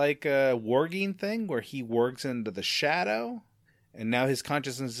kind of like a warging thing where he wargs into the shadow and now his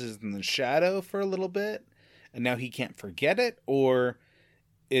consciousness is in the shadow for a little bit and now he can't forget it? Or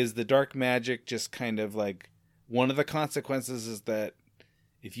is the dark magic just kind of like one of the consequences is that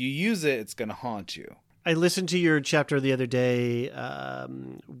if you use it, it's going to haunt you? I listened to your chapter the other day. I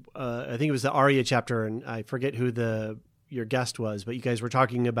think it was the Arya chapter, and I forget who your guest was, but you guys were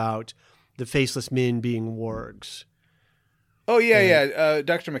talking about the faceless men being wargs. Oh, yeah.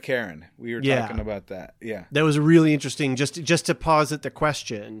 Dr. McCarran. We were talking about that. Yeah. That was really interesting just to posit the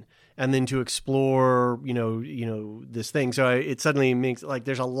question and then to explore, this thing. So it suddenly makes like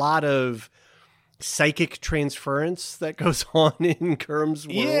there's a lot of psychic transference that goes on in Kerm's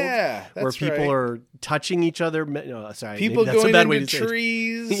world. Yeah, that's where people are touching each other. No, sorry. People that's going a bad into way to say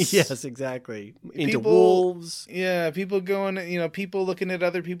trees. Yes, exactly. Into wolves. Yeah, people going, people looking at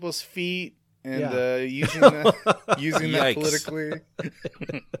other people's feet and using that politically.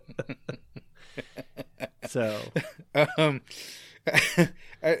 So,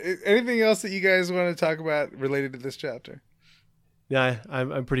 anything else that you guys want to talk about related to this chapter? Yeah,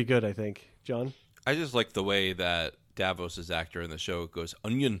 I'm pretty good, I think. John? I just like the way that Davos' actor in the show goes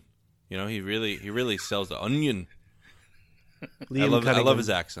onion. He really sells the onion. I love his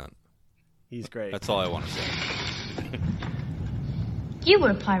accent. He's great. That's all I want to say. You were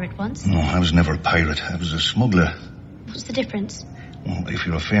a pirate once. No, I was never a pirate. I was a smuggler. What's the difference? Well, if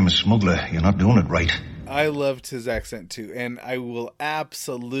you're a famous smuggler, you're not doing it right. I loved his accent too, and I will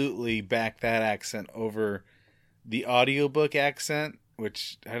absolutely back that accent over the audiobook accent,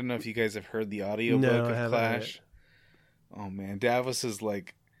 which I don't know if you guys have heard the audiobook of Clash. Oh man, Davos is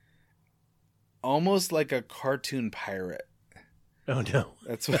like almost like a cartoon pirate. Oh no.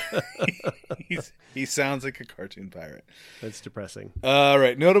 That's what he sounds like, a cartoon pirate. That's depressing. All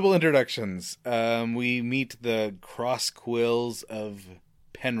right, notable introductions. We meet the cross quills of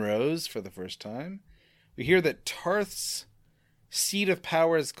Penrose for the first time. We hear that Tarth's seat of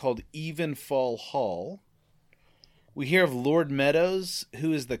power is called Evenfall Hall. We hear of Lord Meadows,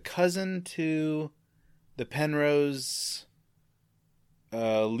 who is the cousin to the Penrose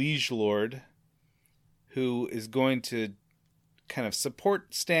liege lord, who is going to kind of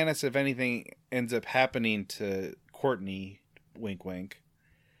support Stannis if anything ends up happening to Courtney, wink wink.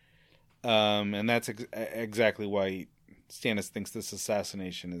 And that's exactly why Stannis thinks this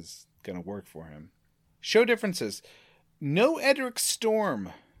assassination is going to work for him. Show differences. No Edric Storm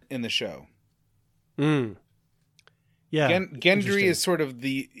in the show. Yeah. Gendry is sort of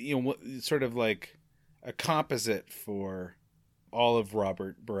sort of like a composite for all of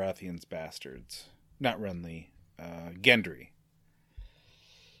Robert Baratheon's bastards. Not Renly, Gendry.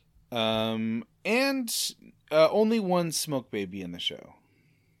 And only one smoke baby in the show.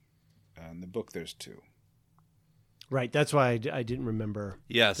 In the book, there's two. Right, that's why I didn't remember.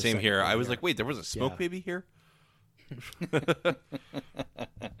 Yeah, same here. I was like, wait, there was a smoke baby here?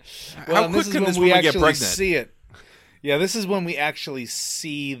 How quick can this woman get pregnant? See it. Yeah, this is when we actually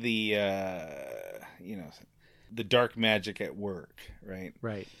see the dark magic at work, right?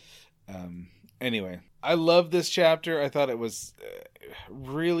 Right. Anyway, I love this chapter. I thought it was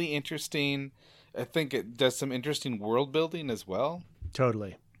really interesting. I think it does some interesting world building as well.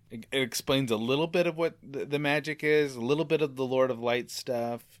 Totally. It explains a little bit of what the magic is, a little bit of the Lord of Light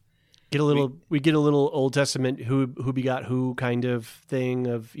stuff. We get a little Old Testament who begot who kind of thing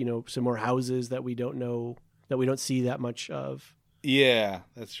of, some more houses that we don't know, that we don't see that much of. Yeah,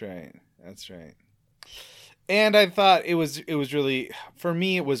 that's right. And I thought it was really, for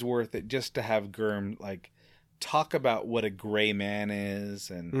me, it was worth it just to have Gurm talk about what a gray man is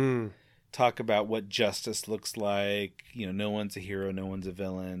and talk about what justice looks like. No one's a hero, no one's a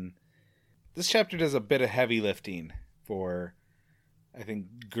villain. This chapter does a bit of heavy lifting for, I think,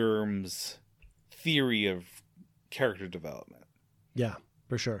 Gurm's theory of character development. Yeah,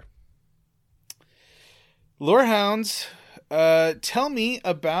 for sure. Lorehounds, tell me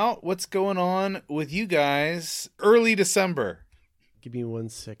about what's going on with you guys early December. Give me 1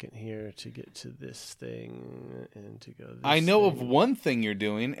 second here to get to this thing and to go. I know of one thing you're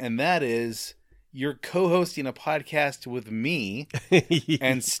doing, and that is you're co-hosting a podcast with me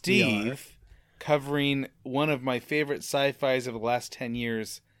and Steve, covering one of my favorite sci-fis of the last 10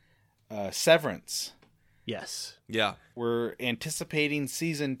 years, Severance. Yes. Yeah. We're anticipating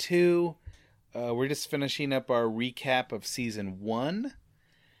season 2. We're just finishing up our recap of season 1.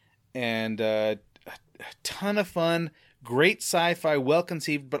 And a ton of fun. Great sci-fi, well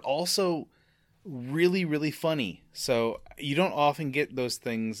conceived, but also really, really funny. So you don't often get those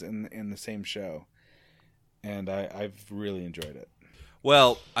things in the same show. And I've really enjoyed it.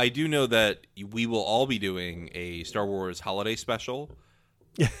 Well, I do know that we will all be doing a Star Wars holiday special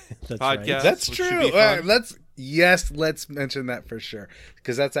That's podcast. right. That's which should true. be fun. Let's mention that for sure,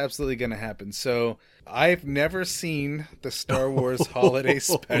 because that's absolutely going to happen. So I've never seen the Star Wars holiday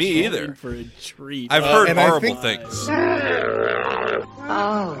special. Me either. In for a treat. I've heard and I horrible think- things.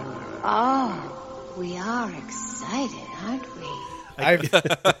 Oh, we are excited, aren't we?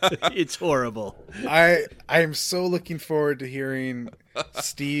 It's horrible. I'm so looking forward to hearing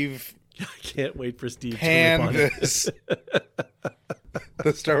Steve I can't wait for Steve to pan rip on it. this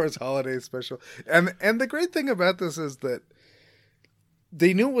the Star Wars holiday special. And the great thing about this is that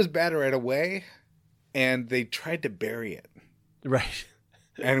they knew it was bad right away, and they tried to bury it. Right.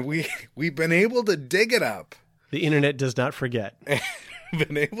 And we've been able to dig it up. The internet does not forget.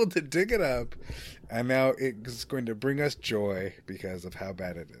 Been able to dig it up, and now it's going to bring us joy because of how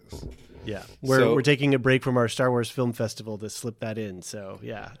bad it is. Yeah. So- We're taking a break from our Star Wars Film Festival to slip that in. So,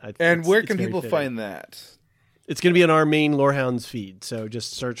 yeah. And where can people find that? It's going to be on our main Lorehounds feed. So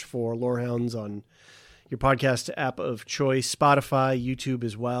just search for Lorehounds on your podcast app of choice, Spotify, YouTube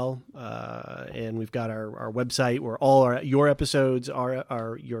as well. And we've got our website where all your episodes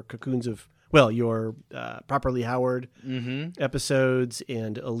are your cocoons of, your Properly Howard episodes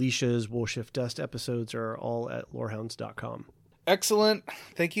and Alicia's Wool Shift Dust episodes are all at lorehounds.com. Excellent.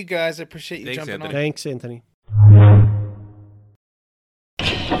 Thank you, guys. I appreciate you Thanks, jumping Anthony. Thanks, Anthony.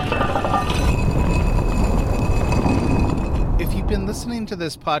 If you've been listening to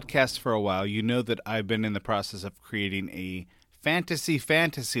this podcast for a while, you know that I've been in the process of creating a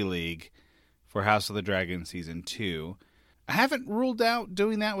fantasy league for House of the Dragon Season 2. I haven't ruled out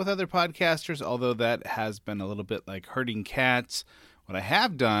doing that with other podcasters, although that has been a little bit like herding cats. What I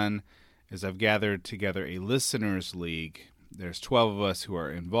have done is I've gathered together a listeners league. There's 12 of us who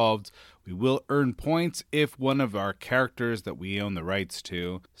are involved. We will earn points if one of our characters that we own the rights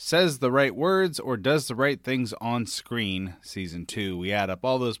to says the right words or does the right things on screen. Season 2, we add up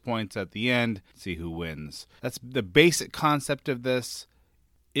all those points at the end, see who wins. That's the basic concept of this.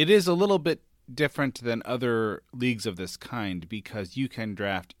 It is a little bit different than other leagues of this kind because you can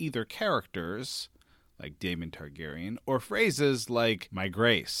draft either characters like Daemon Targaryen or phrases like My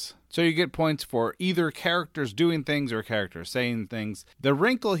Grace. So you get points for either characters doing things or characters saying things. The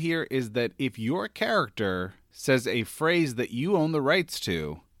wrinkle here is that if your character says a phrase that you own the rights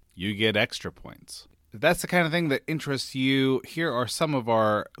to, you get extra points. If that's the kind of thing that interests you, here are some of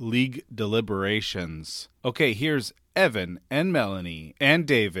our league deliberations. Okay, here's Evan and Melanie and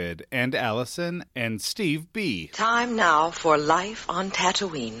David and Allison and Steve B. Time now for Life on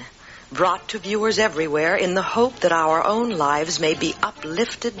Tatooine, brought to viewers everywhere in the hope that our own lives may be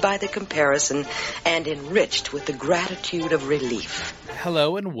uplifted by the comparison and enriched with the gratitude of relief.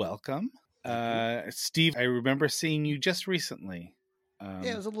 Hello and welcome. Steve, I remember seeing you just recently.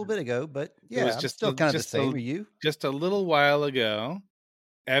 Yeah, it was a little bit ago, but yeah, it was I'm just still kind of the just same. Are you? Just a little while ago.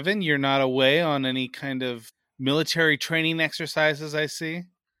 Evan, you're not away on any kind of military training exercises, I see.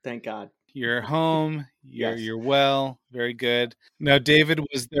 Thank God. You're home. Yes. You're well. Very good. Now, David,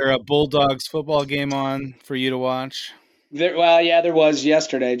 was there a Bulldogs football game on for you to watch? There was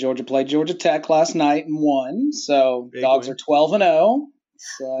yesterday. Georgia played Georgia Tech last night and won. So Big Dogs win. are 12-0.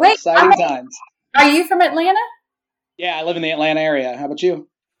 It's Wait, exciting times. Are you from Atlanta? Yeah, I live in the Atlanta area. How about you?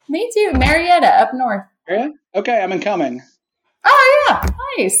 Me too. Marietta, up north. Area? Okay, I'm incoming. Oh, yeah.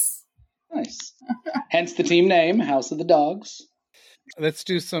 Nice. Nice. Hence the team name, House of the Dogs. Let's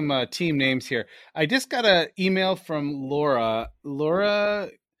do some team names here. I just got an email from Laura. Laura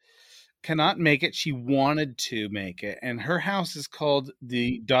cannot make it. She wanted to make it. And her house is called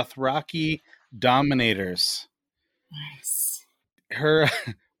the Dothraki Dominators. Nice. Her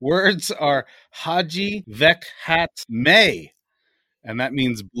words are Haji Vekhat May. And that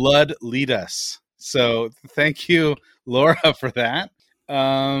means blood lead us. So thank you, Laura, for that.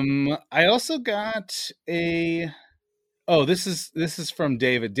 I also got a... Oh, this is from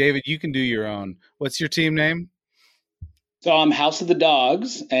David. David, you can do your own. What's your team name? So I'm House of the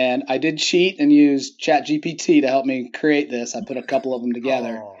Dogs, and I did cheat and use ChatGPT to help me create this. I put a couple of them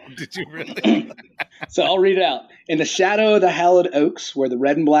together. Oh, did you really? So I'll read it out. In the shadow of the hallowed oaks, where the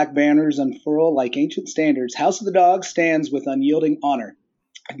red and black banners unfurl like ancient standards, House of the Dogs stands with unyielding honor.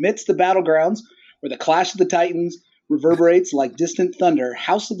 Amidst the battlegrounds, where the clash of the titans reverberates like distant thunder,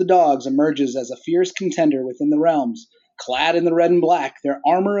 House of the Dogs emerges as a fierce contender within the realms. Clad in the red and black, their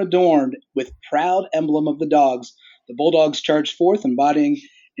armor adorned with proud emblem of the dogs, the Bulldogs charged forth, embodying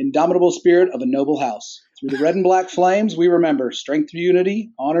indomitable spirit of a noble house. Through the red and black flames, we remember strength through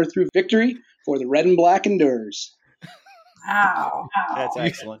unity, honor through victory, for the red and black endures. Wow. That's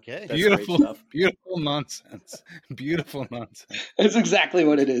excellent. Okay. That's Beautiful, great stuff. beautiful nonsense. Beautiful nonsense. That's exactly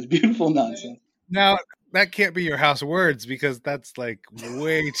what it is. Beautiful nonsense. Now, that can't be your house words because that's like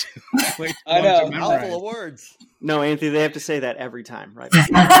way too I long know. to Mouthful memorize. of words. No, Anthony, they have to say that every time, right?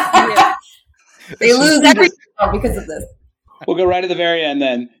 They lose every show because of this. We'll go right to the very end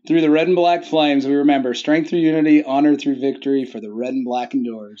then. Through the red and black flames, we remember strength through unity, honor through victory, for the red and black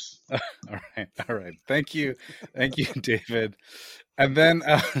endures. All right. Thank you, David. And then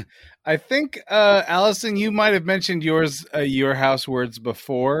I think Allison, you might have mentioned your house words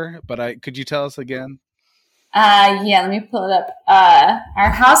before, but could you tell us again? Yeah, let me pull it up. My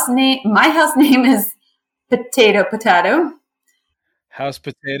house name is Potato. House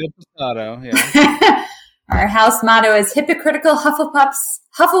potato, yeah. Our house motto is hypocritical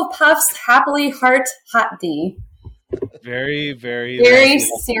Hufflepuffs happily heart hot D. Very, very, very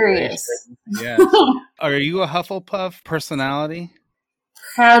serious. Yeah. Are you a Hufflepuff personality?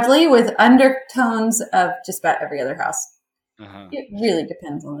 Proudly, with undertones of just about every other house. Uh-huh. It really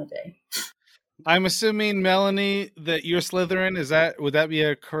depends on the day. I'm assuming, Melanie, that you're Slytherin. Would that be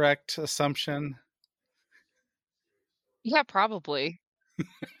a correct assumption? Yeah, probably.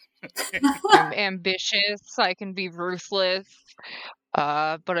 I'm ambitious. I can be ruthless.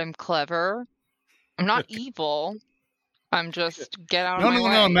 But I'm clever. I'm not evil. I'm just get out of my way.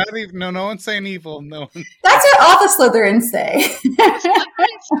 No, not even. No one's saying evil. No one. That's what all the Slytherins say.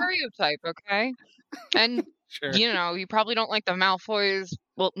 Slytherin stereotype, okay? And Sure. you probably don't like the Malfoys.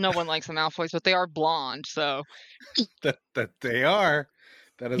 Well, no one likes the Malfoys, but they are blonde, so that they are.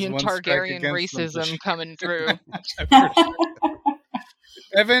 That is the one Targaryen racism coming through. For sure.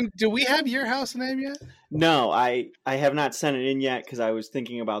 Evan, do we have your house name yet? No, I have not sent it in yet because I was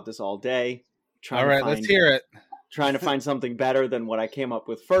thinking about this all day. All right, let's hear it. Trying to find something better than what I came up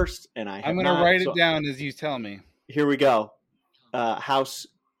with first, and I'm going to write it down as you tell me. Here we go. House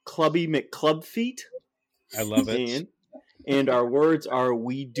Clubby McClubfeet. I love it. And our words are,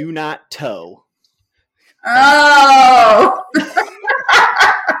 we do not tow. Oh!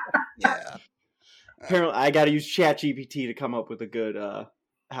 Yeah. Apparently, I got to use ChatGPT to come up with a good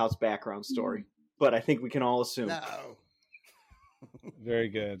house background story. But I think we can all assume. No. Very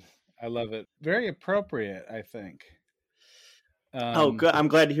good. I love it. Very appropriate, I think. Good. I'm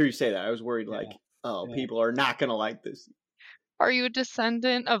glad to hear you say that. I was worried, people are not going to like this. Are you a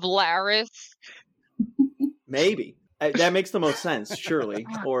descendant of Laris? Maybe. That makes the most sense, surely.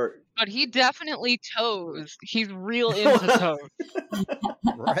 But he definitely toes. He's real into toes.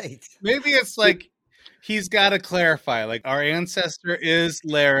 Right. Maybe it's like he's got to clarify. Like, our ancestor is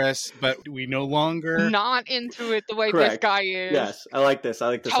Laris, but we no longer... Not into it the way Correct. this guy is. Yes, I like this. I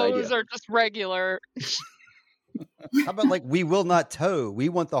like this idea. Toes are just regular. How about we will not toe? We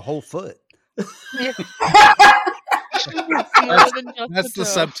want the whole foot. That's That's the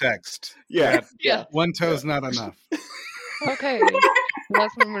subtext. Yeah. Yeah. One toe's not enough. Okay.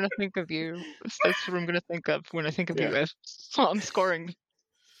 That's what I'm going to think of you. That's what I'm going to think of when I think of you as I'm scoring.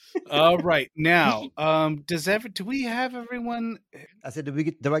 All right. Now, do we have everyone? I said,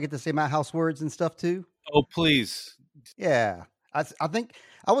 do I get to say my house words and stuff too? Oh, please. Yeah. I think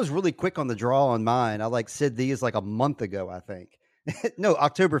I was really quick on the draw on mine. I said these a month ago, I think. No,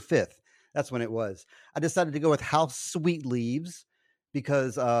 October 5th. That's when it was. I decided to go with House Sweet Leaves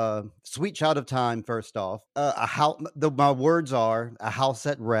because sweet child of time, first off. My words are, a house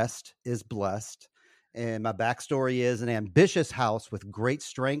at rest is blessed. And my backstory is an ambitious house with great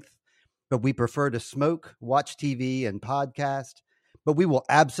strength, but we prefer to smoke, watch TV, and podcast. But we will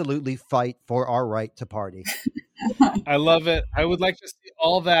absolutely fight for our right to party. I love it. I would like to see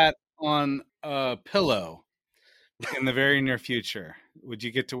all that on a pillow in the very near future. Would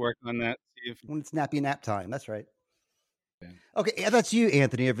you get to work on that, Steve? When it's nappy nap time. That's right. Okay, yeah, that's you,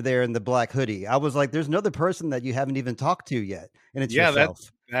 Anthony, over there in the black hoodie. I was like, there's another person that you haven't even talked to yet, and it's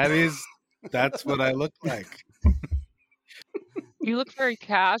yourself. That's what I look like. You look very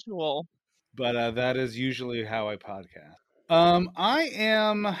casual. But that is usually how I podcast. I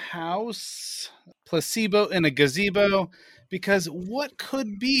am house placebo in a gazebo because what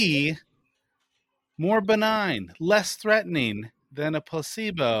could be more benign, less threatening than a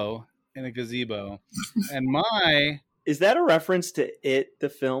placebo in a gazebo? And is that a reference to It, the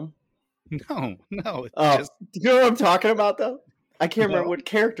film? No. Do you know what I'm talking about, though? I can't remember what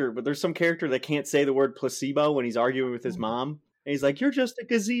character, but there's some character that can't say the word placebo when he's arguing with his mom. And he's like, "You're just a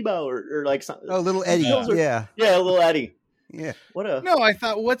gazebo," or like something. Oh, little Eddie. Yeah, little Eddie. Yeah. No, I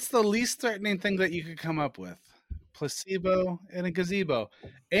thought, what's the least threatening thing that you could come up with? Placebo in a gazebo.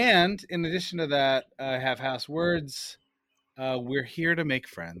 And in addition to that, I have house words. We're here to make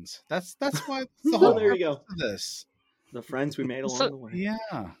friends. That's why it's the whole there you purpose go. of this. The friends we made along the way. Yeah.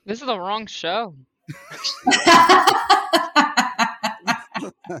 This is the wrong show.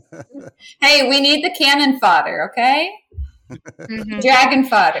 Hey, we need the cannon fodder, okay? Mhm. Dragon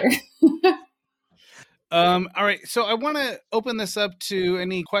fodder. All right, so I want to open this up to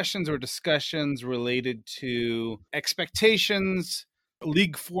any questions or discussions related to expectations,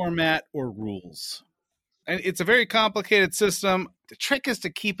 league format, or rules. And it's a very complicated system. The trick is to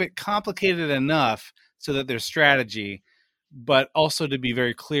keep it complicated enough so that there's strategy, but also to be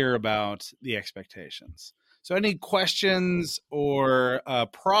very clear about the expectations. So any questions or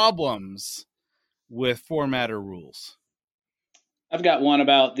problems with format or rules? I've got one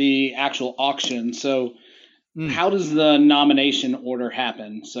about the actual auction. So, how does the nomination order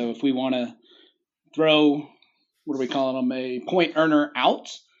happen? So, if we want to throw, what are we calling them, a point earner out?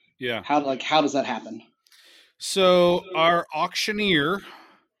 Yeah. How does that happen? So our auctioneer,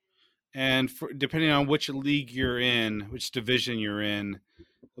 and depending on which league you're in, which division you're in,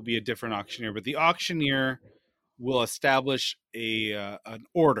 there'll be a different auctioneer. But the auctioneer will establish an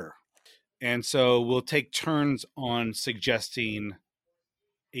order, and so we'll take turns on suggesting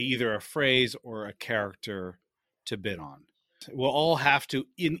either a phrase or a character to bid on. We'll all have to,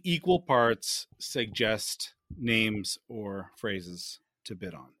 in equal parts, suggest names or phrases to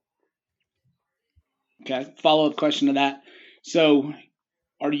bid on. Okay. Follow-up question to that. So,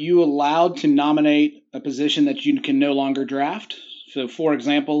 are you allowed to nominate a position that you can no longer draft? So, for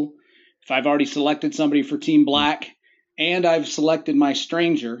example, if I've already selected somebody for Team Black and I've selected my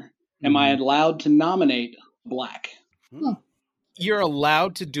stranger, am I allowed to nominate Black? You're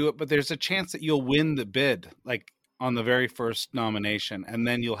allowed to do it, but there's a chance that you'll win the bid, like on the very first nomination, and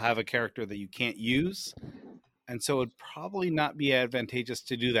then you'll have a character that you can't use. And so it'd probably not be advantageous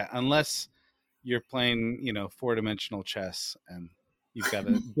to do that unless you're playing, 4-dimensional chess and you've got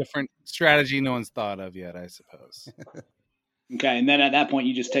a different strategy no one's thought of yet, I suppose. Okay, and then at that point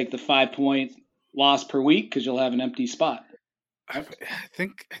you just take the 5-point loss per week because you'll have an empty spot. I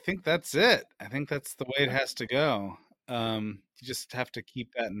think that's it. I think that's the way it has to go. You just have to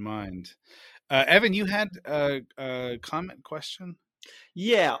keep that in mind. Evan, you had a comment question?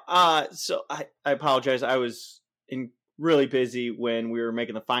 Yeah. So I apologize. I was really busy when we were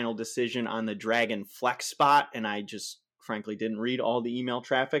making the final decision on the Dragon Flex spot, and I just frankly didn't read all the email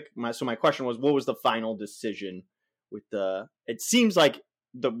traffic. So my question was, what was the final decision with the? It seems like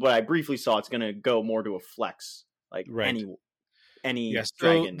what I briefly saw, it's going to go more to a flex, like any yes.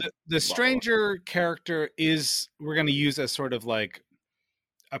 dragon. So the stranger character we're going to use as sort of like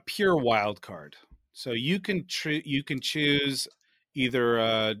a pure wild card. So you can choose either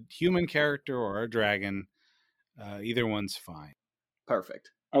a human character or a dragon. Either one's fine. Perfect.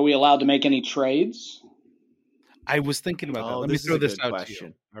 Are we allowed to make any trades? I was thinking about that. Let me throw this out to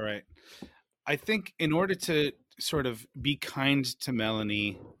you. All right. I think in order to sort of be kind to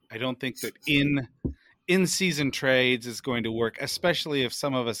Melanie, I don't think that in-season trades is going to work, especially if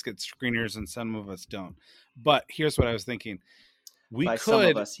some of us get screeners and some of us don't. But here's what I was thinking. By some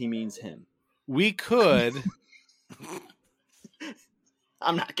of us, he means him. We could...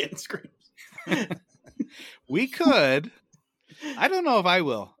 I'm not getting screeners. We could... I don't know if I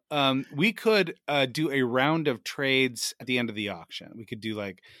will. We could do a round of trades at the end of the auction. We could do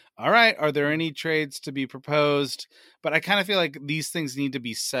like, all right, are there any trades to be proposed? But I kind of feel like these things need to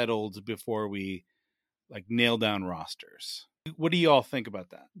be settled before we like nail down rosters. What do you all think about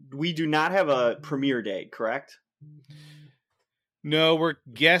that? We do not have a premiere date, correct? No, we're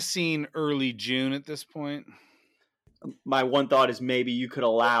guessing early June at this point. My one thought is maybe you could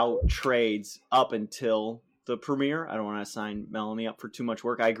allow trades up until the premiere. I don't want to sign Melanie up for too much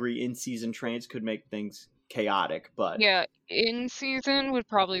work. I agree, in-season trades could make things chaotic, but yeah, in season would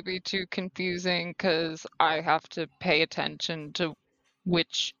probably be too confusing because I have to pay attention to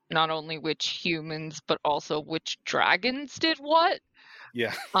not only which humans but also which dragons did what.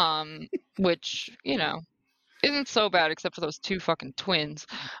 Yeah. Which isn't so bad except for those two fucking twins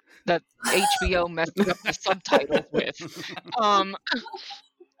that HBO messed up the subtitles with.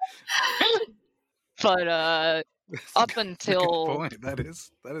 But up until good point. That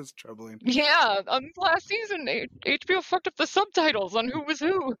is troubling. Yeah, last season HBO fucked up the subtitles on who was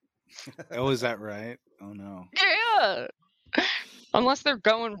who. Oh, is that right? Oh no. Yeah. Unless they're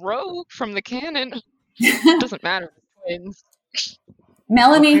going rogue from the canon. Doesn't matter. Twins.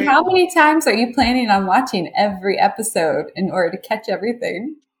 Melanie, how many times are you planning on watching every episode in order to catch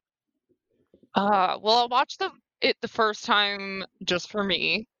everything? Well, I'll watch it the first time just for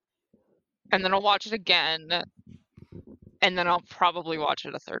me, and then I'll watch it again, and then I'll probably watch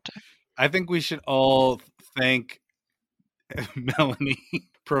it a third time. I think we should all thank Melanie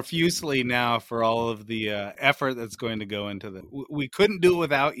profusely now for all of the effort that's going to go into the. We couldn't do it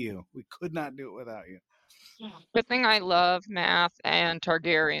without you. We could not do it without you. Good thing I love math and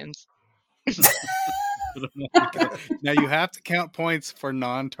Targaryens. Now you have to count points for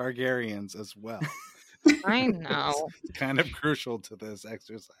non-Targaryens as well. I know. It's kind of crucial to this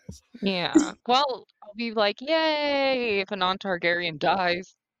exercise. Yeah. Well, I'll be like, yay, if a non-Targaryen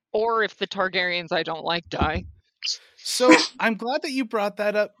dies. Or if the Targaryens I don't like die. So I'm glad that you brought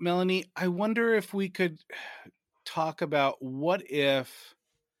that up, Melanie. I wonder if we could talk about what if,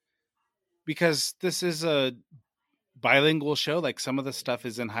 because this is a bilingual show, like some of the stuff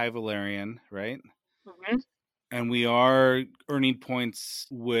is in High Valyrian, right? Mm-hmm. And we are earning points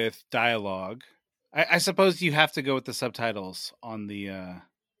with dialogue. I suppose you have to go with the subtitles on the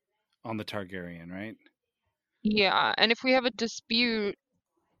Targaryen, right? Yeah, and if we have a dispute,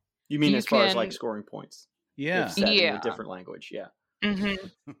 You mean you as far as can- like scoring points? Yeah. If set in Yeah. a different language, yeah.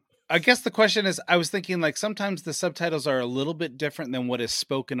 Mm-hmm. I guess the question is, I was thinking like sometimes the subtitles are a little bit different than what is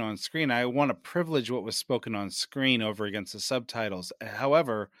spoken on screen. I want to privilege what was spoken on screen over against the subtitles.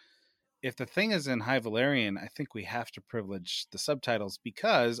 However, if the thing is in High Valyrian, I think we have to privilege the subtitles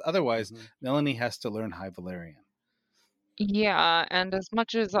because otherwise Melanie has to learn High Valyrian. Yeah, and as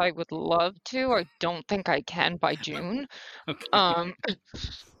much as I would love to, I don't think I can by June. Okay.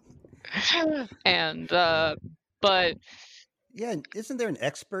 And but Yeah, and isn't there an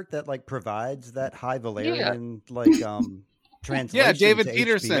expert that like provides that High yeah, Valyrian like translation David to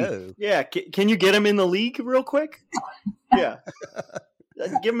Peterson. HBO? Yeah, can you get him in the league real quick? Yeah.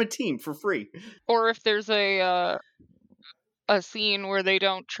 Give him a team for free. or if there's a scene where they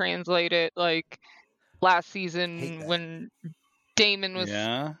don't translate it, like last Hate season that. when Damon was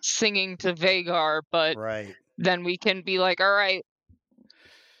Yeah. singing to Vagar, but Right. then we can be like, all right,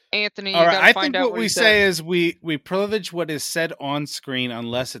 Anthony, All you right. gotta I find think out what what we he say said. is we privilege what is said on screen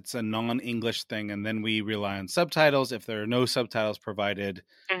unless it's a non-English thing, and then we rely on subtitles. If there are no subtitles provided,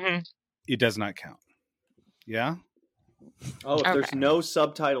 Mm-hmm. it does not count. Yeah. Oh, if there's Okay. no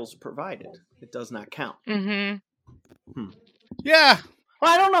subtitles provided, it does not count. Mm-hmm. Yeah.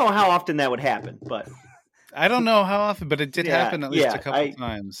 Well, I don't know how often that would happen, but I don't know how often, but it did Yeah, happen at least yeah, a couple I-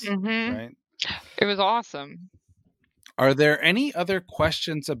 times. Mm-hmm. Right. It was awesome. Are there any other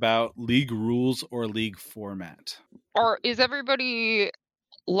questions about league rules or league format? Or is everybody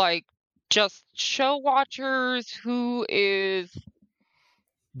like just show watchers? Who is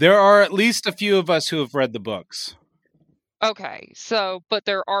There are at least a few of us who have read the books. okay? So, but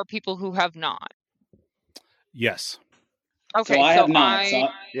there are people who have not. Yes. Okay, So I have not. I So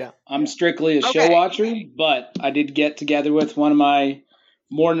yeah. I'm strictly a show Okay. watcher, but I did get together with one of my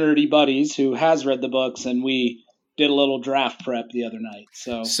more nerdy buddies who has read the books, and we did a little draft prep the other night.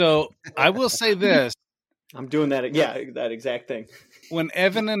 So I will say this. I'm doing that. Yeah, that exact thing. When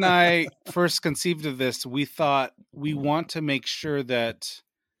Evan and I first conceived of this, we thought we want to make sure that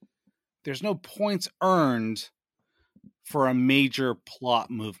there's no points earned for a major plot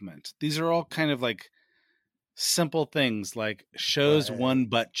movement. These are all kind of like simple things like shows Right. one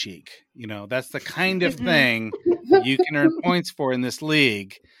butt cheek. You know, that's the kind of thing you can earn points for in this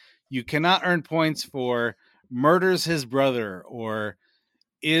league. You cannot earn points for murders his brother or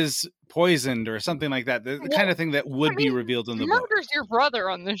is poisoned or something like that. The kind of thing that would be revealed in the book. murders your brother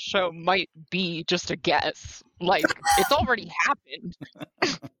on this show might be just a guess. Like it's already happened.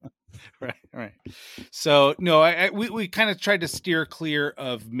 Right. So no, we kind of tried to steer clear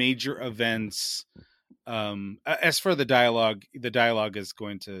of major events. As for the dialogue is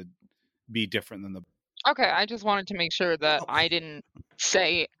going to be different than the. Okay, I just wanted to make sure that I didn't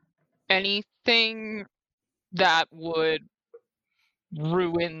say anything that would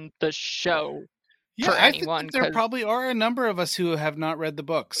ruin the show for I think anyone. that there 'cause- probably are a number of us who have not read the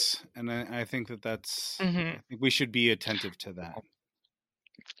books, and I think that's. Mhm. I think we should be attentive to that.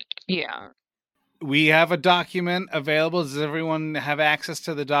 Yeah. We have a document available. Does everyone have access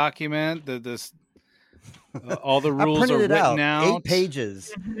to the document? All the I rules are printed it written out. out. 8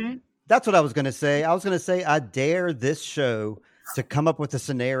 pages. Mm-hmm. That's what I was going to say. I was going to say I dare this show to come up with a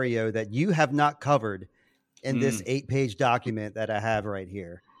scenario that you have not covered in this 8-page document that I have right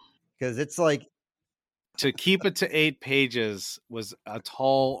here. Because it's like To keep it to 8 pages was a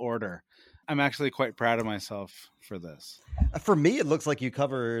tall order. I'm actually quite proud of myself for this. for me, it looks like you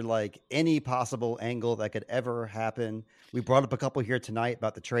cover like any possible angle that could ever happen. We brought up a couple here tonight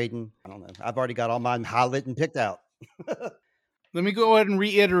about the trading. I don't know. I've already got all mine highlighted and picked out. Let me go ahead and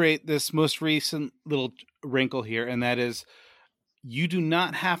reiterate this most recent little wrinkle here, and that is you do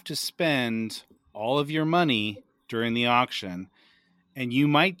not have to spend all of your money during the auction, and you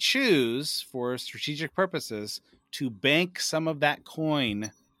might choose, for strategic purposes, to bank some of that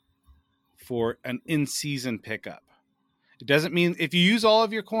coin for an in-season pickup. It doesn't mean if you use all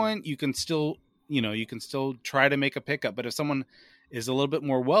of your coin, you can still try to make a pickup. But if someone is a little bit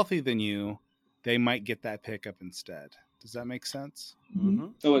more wealthy than you, they might get that pickup instead. Does that make sense? Mm-hmm.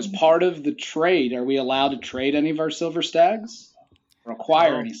 So as part of the trade, are we allowed to trade any of our silver stags? Or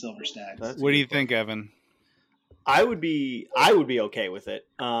acquire any silver stags? What do you think, Evan? I would be okay with it.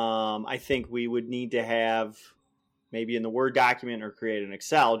 I think we would need to have maybe in the Word document or create an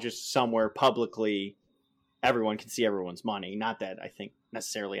Excel just somewhere publicly everyone can see everyone's money. Not that I think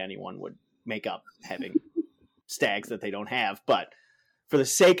necessarily anyone would make up having stags that they don't have, but for the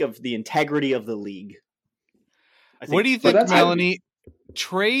sake of the integrity of the league. What do you think, Melanie?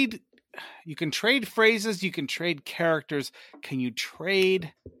 You can trade phrases, you can trade characters. Can you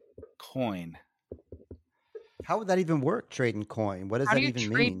trade coin? How would that even work, trading coin? What does that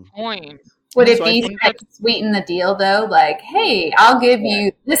even mean? Coin? Would it be like sweeten the deal though? Like, hey, I'll give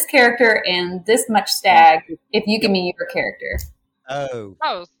you this character and this much stag if you give me your character. Oh,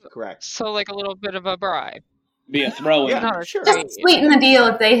 correct. So like a little bit of a bribe. Be a throw in. Yeah, sure. Just sweeten the deal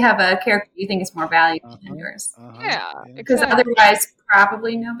if they have a character you think is more valuable than yours. Yeah. Because otherwise,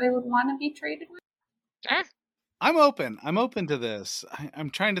 probably nobody would want to be traded with. I'm open to this. I'm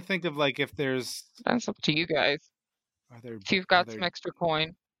trying to think of like if there's. That's up to you guys. If you've got some extra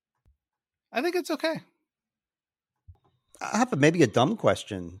coin. I think it's okay. I have maybe a dumb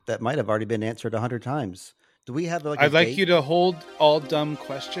question that might have already been answered 100 times. Do we have like? I'd like you to hold all dumb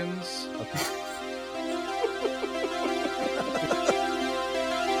questions. Okay.